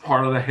like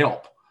part of the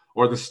help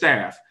or the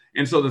staff.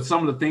 And so that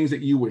some of the things that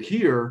you would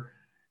hear,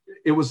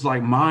 it was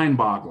like mind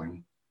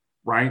boggling.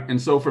 Right.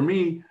 And so for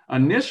me,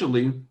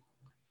 initially,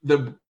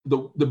 the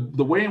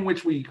way in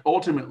which we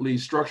ultimately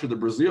structured the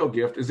Brazil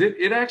gift is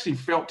it actually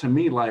felt to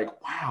me like,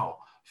 wow,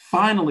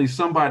 finally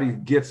somebody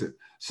gets it.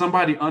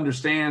 Somebody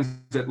understands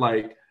that,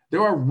 like,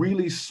 there are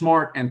really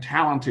smart and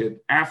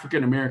talented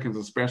African Americans,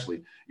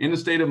 especially in the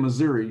state of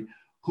Missouri,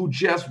 who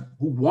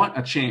want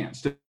a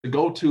chance to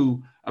go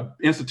to an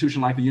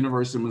institution like the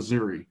University of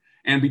Missouri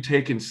and be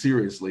taken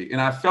seriously.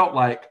 And I felt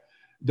like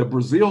the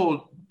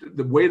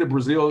way the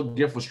Brazil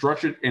gift was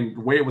structured and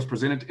the way it was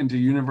presented into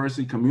the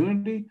university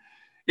community,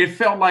 it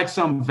felt like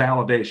some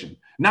validation.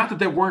 Not that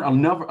there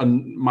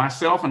weren't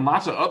myself and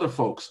lots of other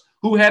folks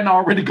who hadn't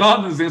already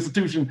gone to this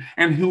institution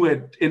and who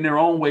had in their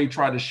own way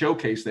tried to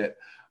showcase that.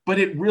 But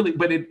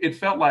it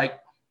felt like,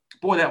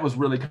 boy, that was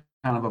really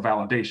kind of a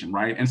validation,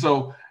 right? And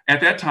so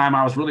at that time,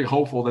 I was really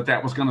hopeful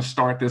that was going to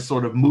start this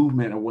sort of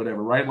movement or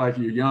whatever, right? Like,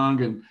 you're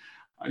young and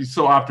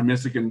so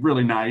optimistic and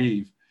really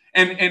naive.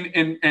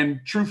 And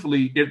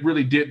truthfully, it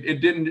really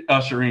didn't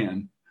usher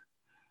in,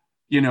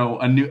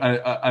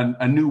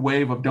 a new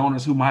wave of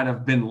donors who might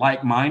have been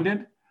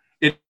like-minded.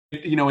 It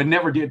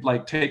never did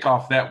like take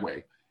off that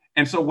way.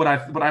 And so what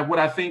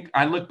I think,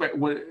 I look back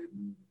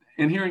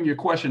and hearing your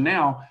question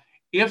now,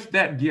 if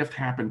that gift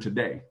happened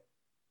today,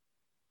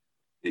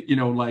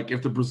 like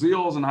if the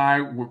Brazils and I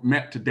were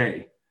met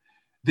today,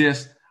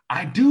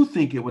 I do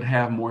think it would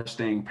have more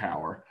staying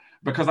power,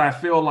 because I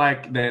feel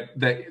like that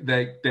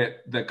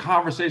the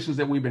conversations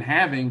that we've been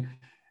having,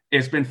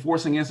 it's been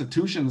forcing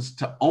institutions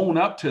to own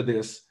up to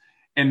this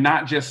and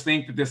not just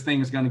think that this thing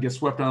is going to get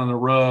swept under the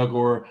rug,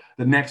 or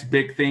the next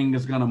big thing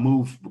is going to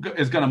move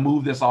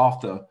this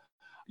off the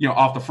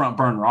front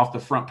burner, off the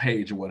front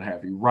page or what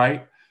have you.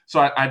 Right. So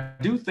I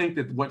do think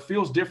that what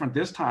feels different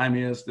this time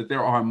is that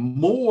there are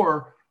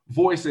more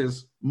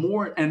voices,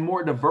 more and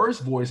more diverse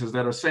voices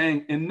that are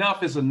saying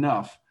enough is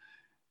enough.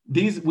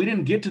 We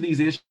didn't get to these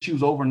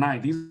issues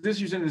overnight. These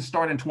issues didn't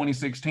start in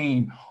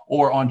 2016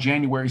 or on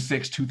January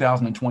 6,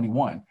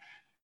 2021.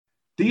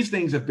 These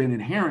things have been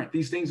inherent.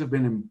 These things have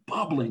been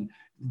bubbling.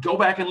 Go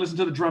back and listen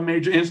to the Drum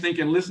Major Instinct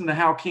and listen to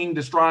how King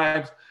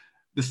describes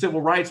the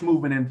civil rights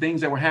movement and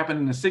things that were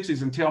happening in the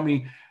 60s, and tell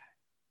me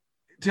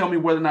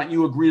whether or not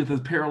you agree that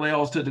the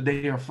parallels to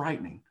today are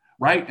frightening,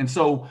 right? And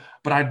so,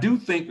 but I do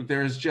think that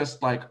there's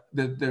just like,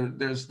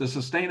 there's the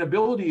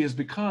sustainability is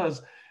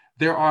because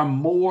there are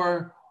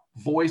more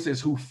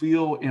voices who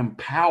feel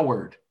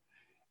empowered,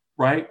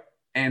 right?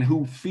 And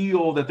who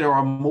feel that there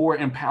are more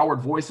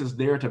empowered voices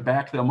there to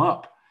back them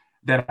up.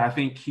 that I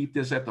think keep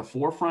this at the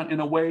forefront in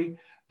a way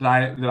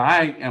that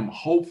I am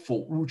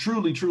hopeful,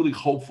 truly, truly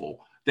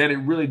hopeful that it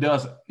really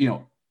does,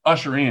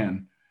 usher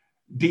in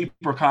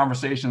deeper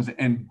conversations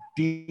and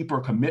deeper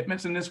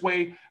commitments in this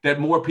way, that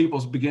more people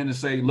begin to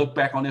say, look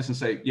back on this and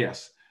say,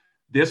 yes,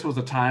 this was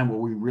a time where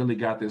we really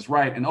got this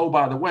right. And oh,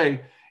 by the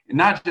way,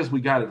 not just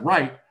we got it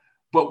right,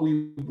 but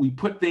we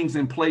put things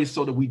in place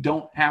so that we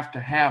don't have to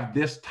have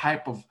this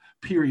type of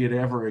period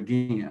ever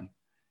again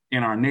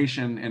in our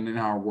nation and in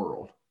our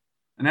world.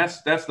 And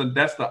that's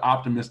the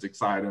optimistic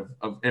side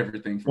of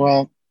everything.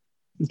 Well,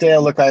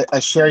 Dale, look, I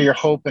share your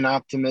hope and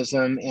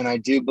optimism, and I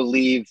do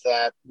believe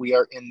that we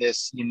are in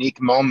this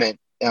unique moment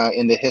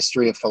in the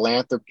history of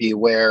philanthropy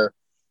where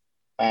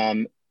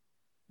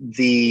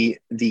the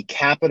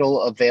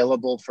capital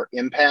available for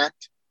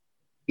impact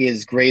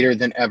is greater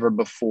than ever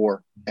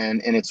before,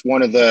 and it's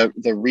one of the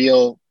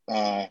real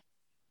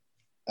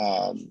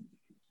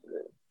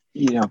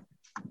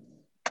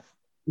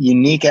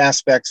unique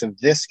aspects of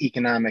this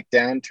economic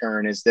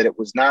downturn is that it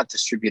was not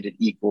distributed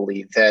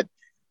equally, that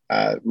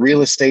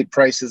real estate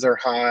prices are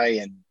high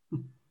and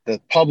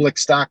the public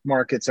stock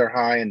markets are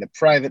high and the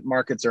private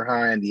markets are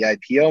high and the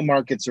IPO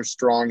markets are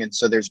strong. And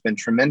so there's been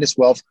tremendous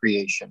wealth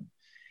creation.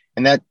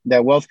 And that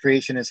wealth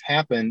creation has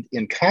happened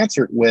in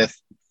concert with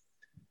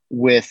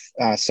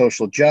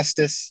social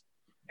justice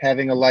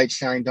having a light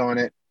shined on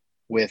it,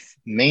 with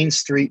Main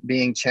Street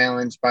being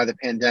challenged by the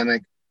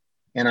pandemic.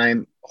 And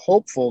I'm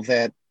hopeful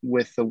that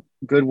with the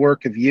good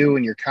work of you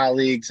and your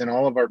colleagues and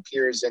all of our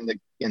peers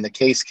in the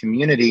case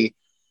community,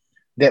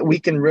 that we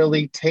can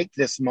really take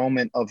this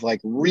moment of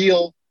like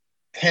real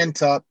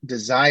pent up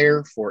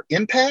desire for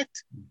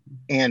impact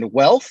and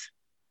wealth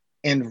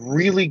and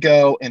really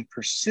go and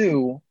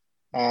pursue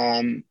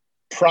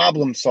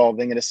problem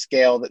solving at a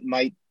scale that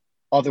might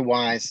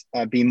otherwise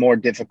be more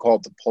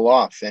difficult to pull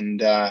off.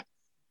 And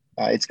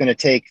it's going to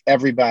take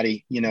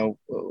everybody,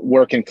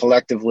 working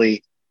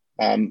collectively.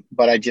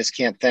 But I just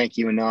can't thank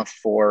you enough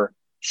for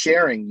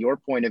sharing your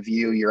point of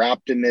view, your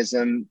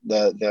optimism,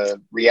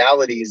 the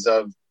realities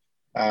of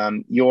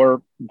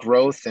your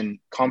growth and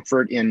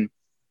comfort in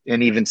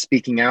even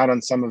speaking out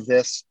on some of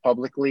this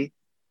publicly.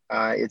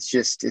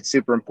 It's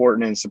super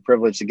important, and it's a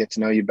privilege to get to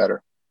know you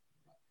better.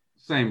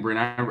 Same, Brent.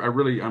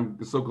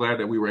 I'm so glad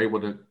that we were able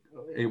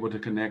to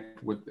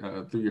connect with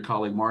through your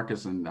colleague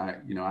Marcus, and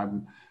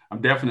I'm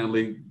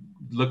definitely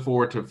look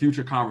forward to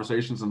future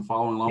conversations and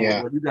following along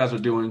with what you guys are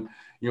doing.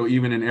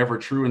 Even in Ever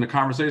True, and the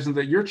conversations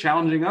that you're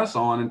challenging us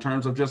on in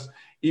terms of just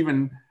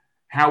even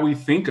how we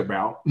think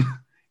about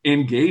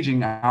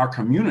engaging our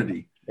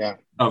community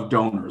of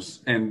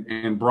donors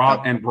and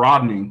broadening,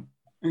 broadening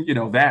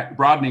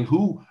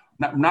who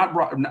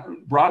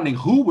broadening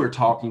who we're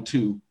talking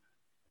to,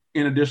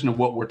 in addition to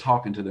what we're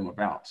talking to them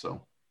about.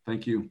 So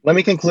thank you. Let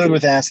me conclude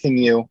with asking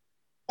you,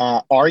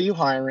 are you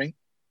hiring,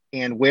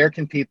 and where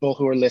can people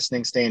who are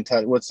listening stay in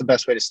touch? What's the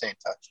best way to stay in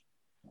touch?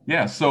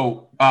 Yeah,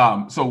 so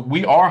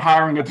we are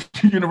hiring at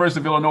the University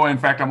of Illinois. In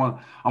fact, I'm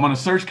on a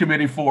search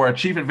committee for a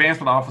chief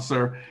advancement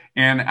officer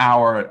in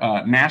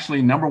our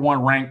nationally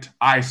 #1 ranked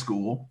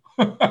iSchool.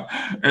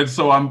 And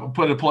so I'm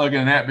putting a plug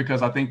in that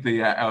because I think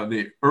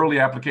the early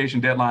application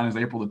deadline is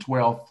April the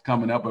 12th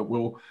coming up, but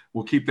we'll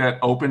keep that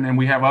open. And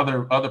we have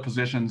other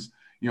positions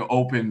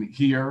open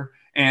here.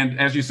 And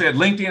as you said,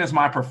 LinkedIn is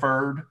my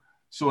preferred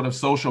sort of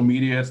social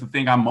media. It's the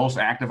thing I'm most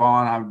active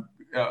on.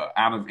 I'm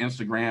out of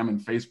Instagram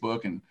and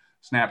Facebook and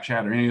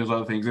Snapchat or any of those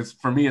other things.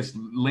 For me, it's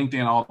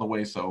LinkedIn all the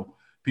way. So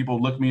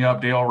people look me up,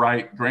 Dale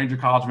Wright, Grainger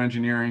College of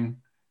Engineering,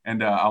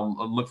 and I'll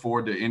look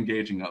forward to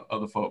engaging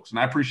other folks. And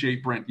I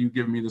appreciate, Brent, you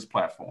giving me this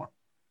platform.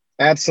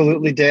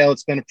 Absolutely, Dale.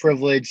 It's been a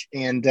privilege.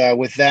 And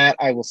with that,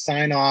 I will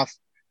sign off.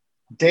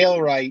 Dale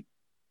Wright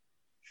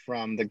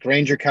from the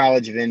Grainger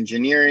College of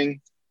Engineering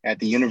at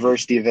the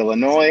University of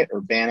Illinois,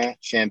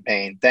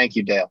 Urbana-Champaign. Thank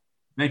you, Dale.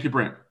 Thank you,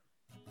 Brent.